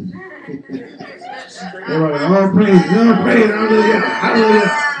 Everybody, all praise, hallelujah,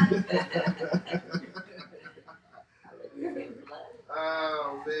 hallelujah.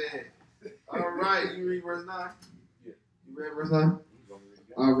 Oh man. All right, you read verse 9? Yeah. You read verse 9?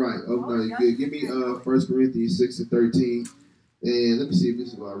 All right. Oh no, you good. Give me 1 Corinthians 6 and 13. And let me see if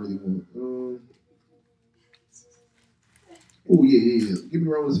this is what I really want. Oh yeah. Give me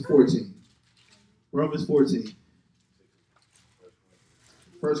Romans 14. Romans 14.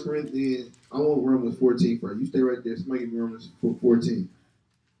 1 Corinthians. I want Romans 14 first. You stay right there. Somebody give me Romans 14.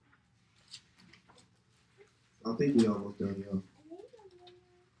 I think we almost done, y'all.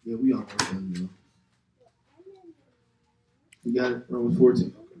 Yeah, we almost done, y'all. You got it? Romans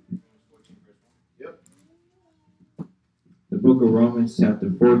 14. Yep. The book of Romans,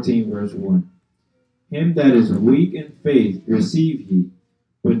 chapter 14, verse 1. Him that is weak in faith receive ye,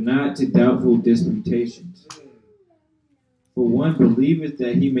 but not to doubtful disputations. For one believeth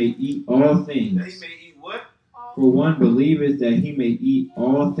that he may eat all things. That he may eat what? For one believeth that he may eat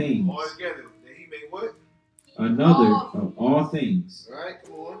all things. All together. That he may what? Another of all things. All right,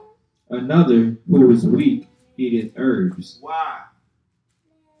 come on. Another who is weak eateth herbs. Why?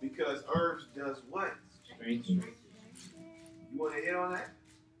 Because herbs does what? Strengthen. You want to hit on that?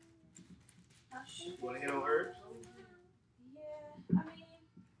 You want to hit on herbs? Yeah, I mean,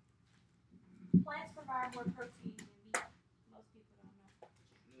 plants provide more protein than meat. Most people don't know.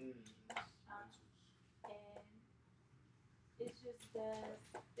 And it just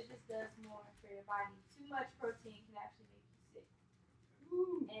does more for your body. Too much protein can actually make you sick.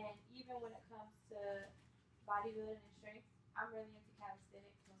 And even when it comes to bodybuilding and strength, I'm really into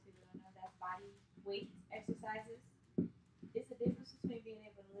calisthenics. Most people don't know that's body weight exercises. It's a difference between being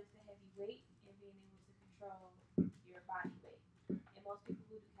able to lift a heavy weight and being able to control your body weight. And most people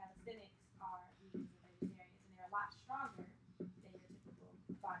who do calisthenics are vegans and vegetarians, and they're a lot stronger than your typical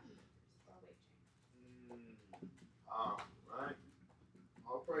bodybuilders or weight trainers. All right.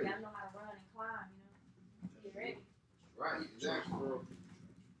 All praise. You gotta know how to run and climb, get ready. Right, exactly.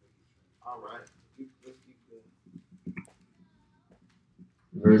 All right. Let's keep going.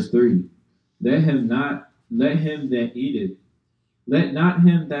 Verse 3. Let not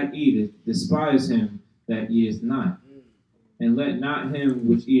him that eateth despise him that eateth not, and let not him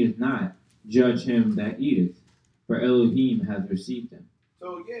which eateth not judge him that eateth, for Elohim hath received him.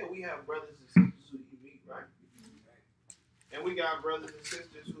 So yeah, we have brothers and sisters who eat meat, right? And we got brothers and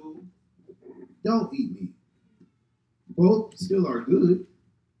sisters who don't eat meat. Both still are good,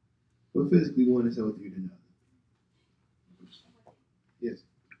 but physically one is healthier than the other. Yes.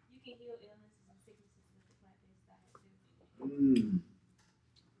 You can heal illnesses and sicknesses with the plant-based diet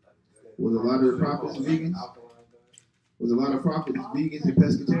too. Was a lot of the prophets vegans? Was a lot of prophets vegans and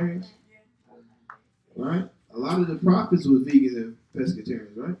pescatarians? Right? A lot of the prophets were vegans and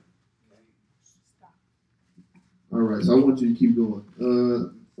pescatarians, right? All right, so I want you to keep going.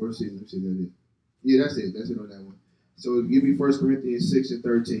 Let's see that is. Yeah, that's it. That's it on that one. So give me 1 Corinthians 6 and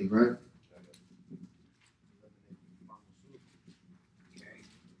 13, right?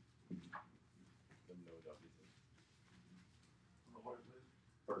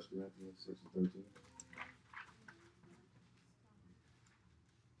 First Corinthians 6 and 13.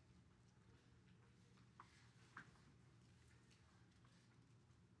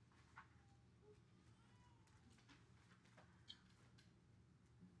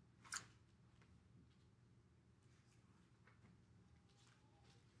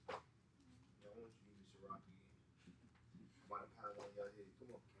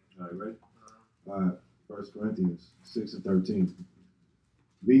 All right, ready? All right, 1 Corinthians 6 and 13.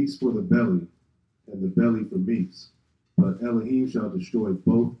 Meats for the belly, and the belly for meats, but Elohim shall destroy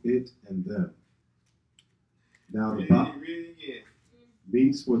both it and them. Now the body,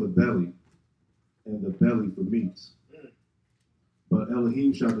 meats for the belly, and the belly for meats, but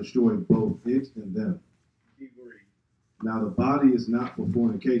Elohim shall destroy both it and them. Now the body is not for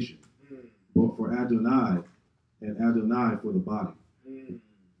fornication, but for Adonai, and Adonai for the body.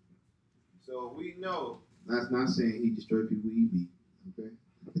 So we know. That's not saying he destroyed people who eat meat. Okay?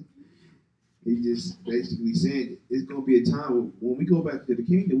 He just basically saying it's going to be a time when we go back to the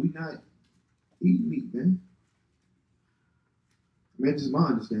kingdom, we not eating meat, man. Man, just my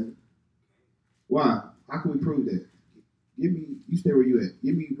understanding. Why? How can we prove that? Give me, you stay where you at.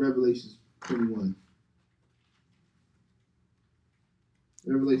 Give me Revelations 21.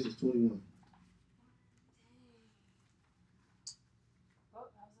 Revelations 21. Oh, that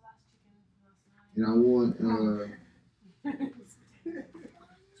was the last chicken last night. And I want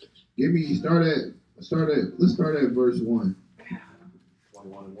let's start at verse 1.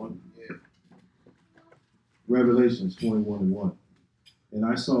 21:1. Yeah. Revelations 21:1. And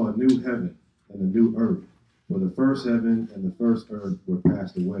I saw a new heaven and a new earth, for the first heaven and the first earth were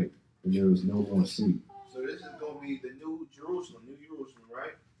passed away, and there was no more sea. So this is going to be the New Jerusalem,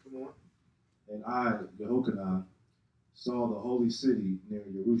 right? Come on. And I, Yehochanan, saw the holy city near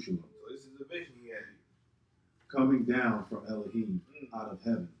Jerusalem, So this is the vision he had coming down from Elohim here. out of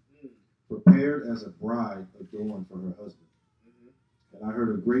heaven, Mm. prepared as a bride adorned for her husband. Mm-hmm. And I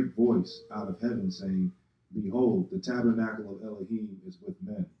heard a great voice out of heaven saying, Behold, the tabernacle of Elohim is with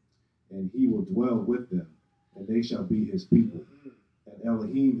men, and he will dwell with them, and they shall be his people, Mm. and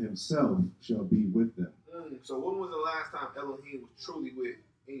Elohim himself shall be with them. Mm. So when was the last time Elohim was truly with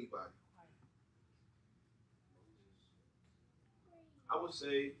anybody? I would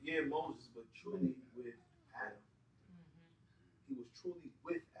say, yeah, Moses, but truly with Adam. He was truly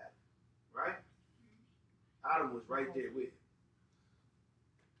with Adam, right? Adam was right there with him.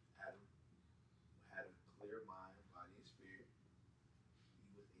 Adam had a clear mind, body, and spirit.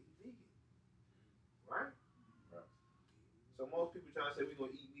 He was a vegan, right? So most people try to say we're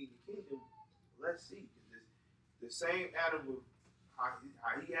going to eat meat in the kingdom. Let's see. Because the same Adam, with how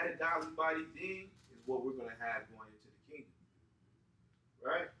he had a godly body then, is what we're going to have going into the kingdom.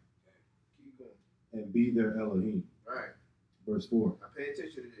 Right? Keep going. And be their Elohim. Right. Verse 4. Now pay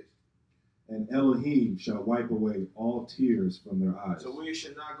attention to this. And Elohim shall wipe away all tears from their eyes. So we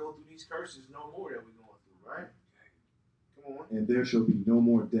should not go through these curses no more that we're going through, right? Come on. And there shall be no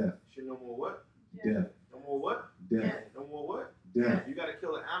more death. Should no more what? Death. No more what? Death. No more what? Death. You got to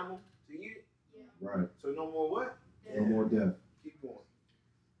kill an animal to eat it? Right. So no more what? No more death. Keep going.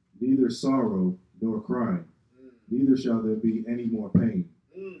 Neither sorrow nor crying. Neither shall there be any more pain.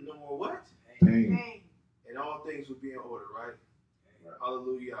 No more what? Pain. And all things will be in order, right?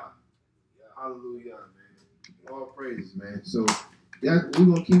 Hallelujah. Hallelujah, man. All praises, man. So that we're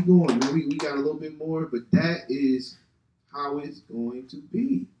gonna keep going, man. We got a little bit more, but that is how it's going to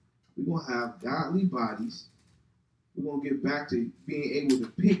be. We're gonna have godly bodies. We're gonna get back to being able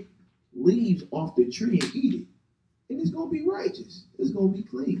to pick leaves off the tree and eat it. And it's gonna be righteous. It's gonna be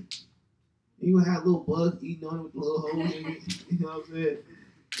clean. And you're gonna have little bugs eating on it with little holes in it. You know what I'm saying?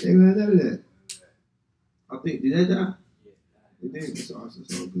 Ain't gonna have none of that. I think, did that die? It did. It's awesome.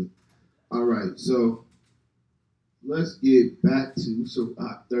 It's all good. All right, so let's get back to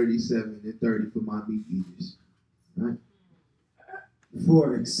 37 and 30 for my meat eaters. Right?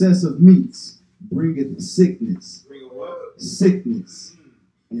 For excessive meats bringeth sickness. Bring a what? Sickness.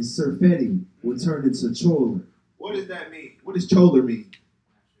 And surfeiting will turn into choler. What does that mean? What does choler mean?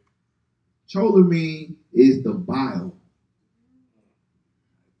 Choler mean is the bile.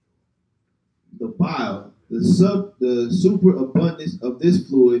 The bile, the superabundance of this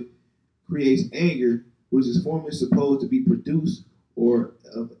fluid creates anger, which is formerly supposed to be produced or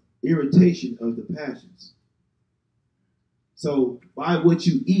of irritation of the passions. So by what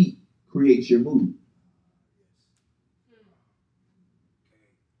you eat creates your mood.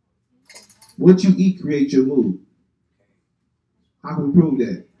 What you eat creates your mood. How can we prove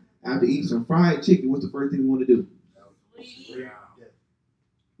that? After eating some fried chicken, what's the first thing we want to do?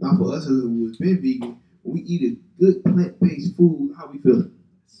 Now for us who's been vegan, when we eat a good plant-based food, how we feeling?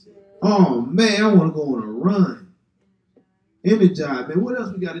 Oh man, I want to go on a run. Energize, man. What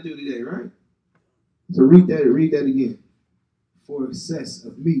else we got to do today, right? So read that again. For excess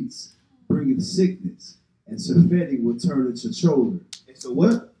of meats bringeth sickness, and surfeiting will turn into choler. And so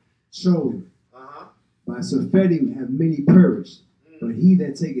What? Choler. Uh-huh. By surfeiting have many perished, but he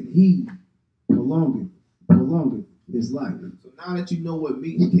that taketh heed prolongeth his life. So now that you know what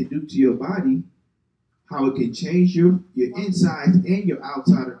meat can do to your body, how it can change your insides and your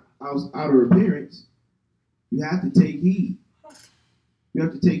outer appearance, you have to take heed. You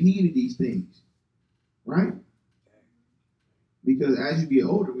have to take heed of these things, right? Because as you get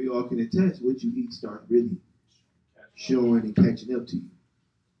older, we all can attest what you eat starts really showing and catching up to you.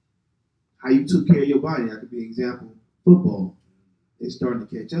 How you took care of your body, that could be an example. Football, it's starting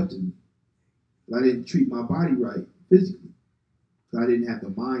to catch up to me. I didn't treat my body right physically. Because I didn't have the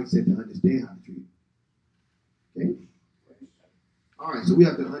mindset to understand how to treat it. Okay? All right, so we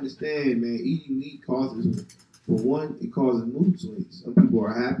have to understand, man, eating meat causes, for one, it causes mood swings. Some people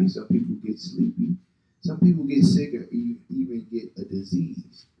are happy, some people get sleepy, some people get sick or even get a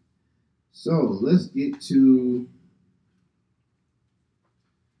disease. So let's get to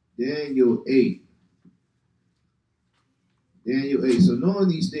Daniel 8. Daniel 8. So knowing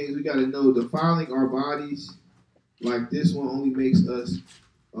these things, we got to know defiling our bodies like this one only makes us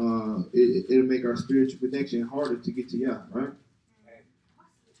it'll make our spiritual connection harder to get to Yah, right?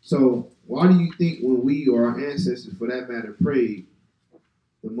 So why do you think when we or our ancestors, for that matter, prayed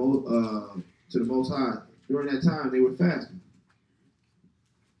to the Most High during that time, they were fasting?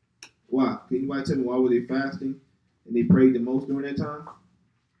 Why? Can anybody tell me why were they fasting and they prayed the most during that time?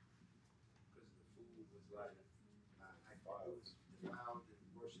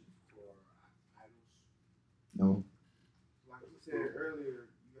 No. Like you said earlier,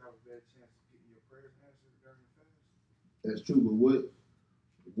 you have a better chance of getting your prayers answered during the fast. That's true, but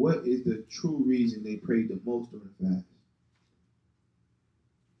what is the true reason they prayed the most during the fast?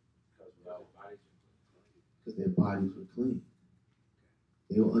 Because their bodies were clean.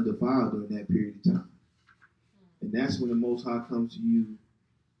 They were undefiled during that period of time. And that's when the Most High comes to you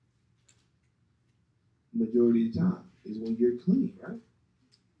majority of the time, is when you're clean, right?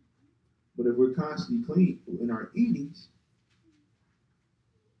 But if we're constantly clean in our eatings,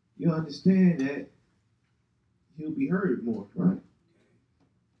 you'll understand that he'll be heard more, right?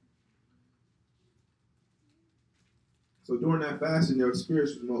 So during that fasting, their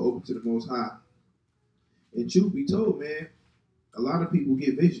spirits was more open to the Most High. And truth be told, man, a lot of people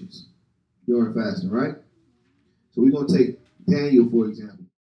get visions during fasting, right? So we're going to take Daniel, for example.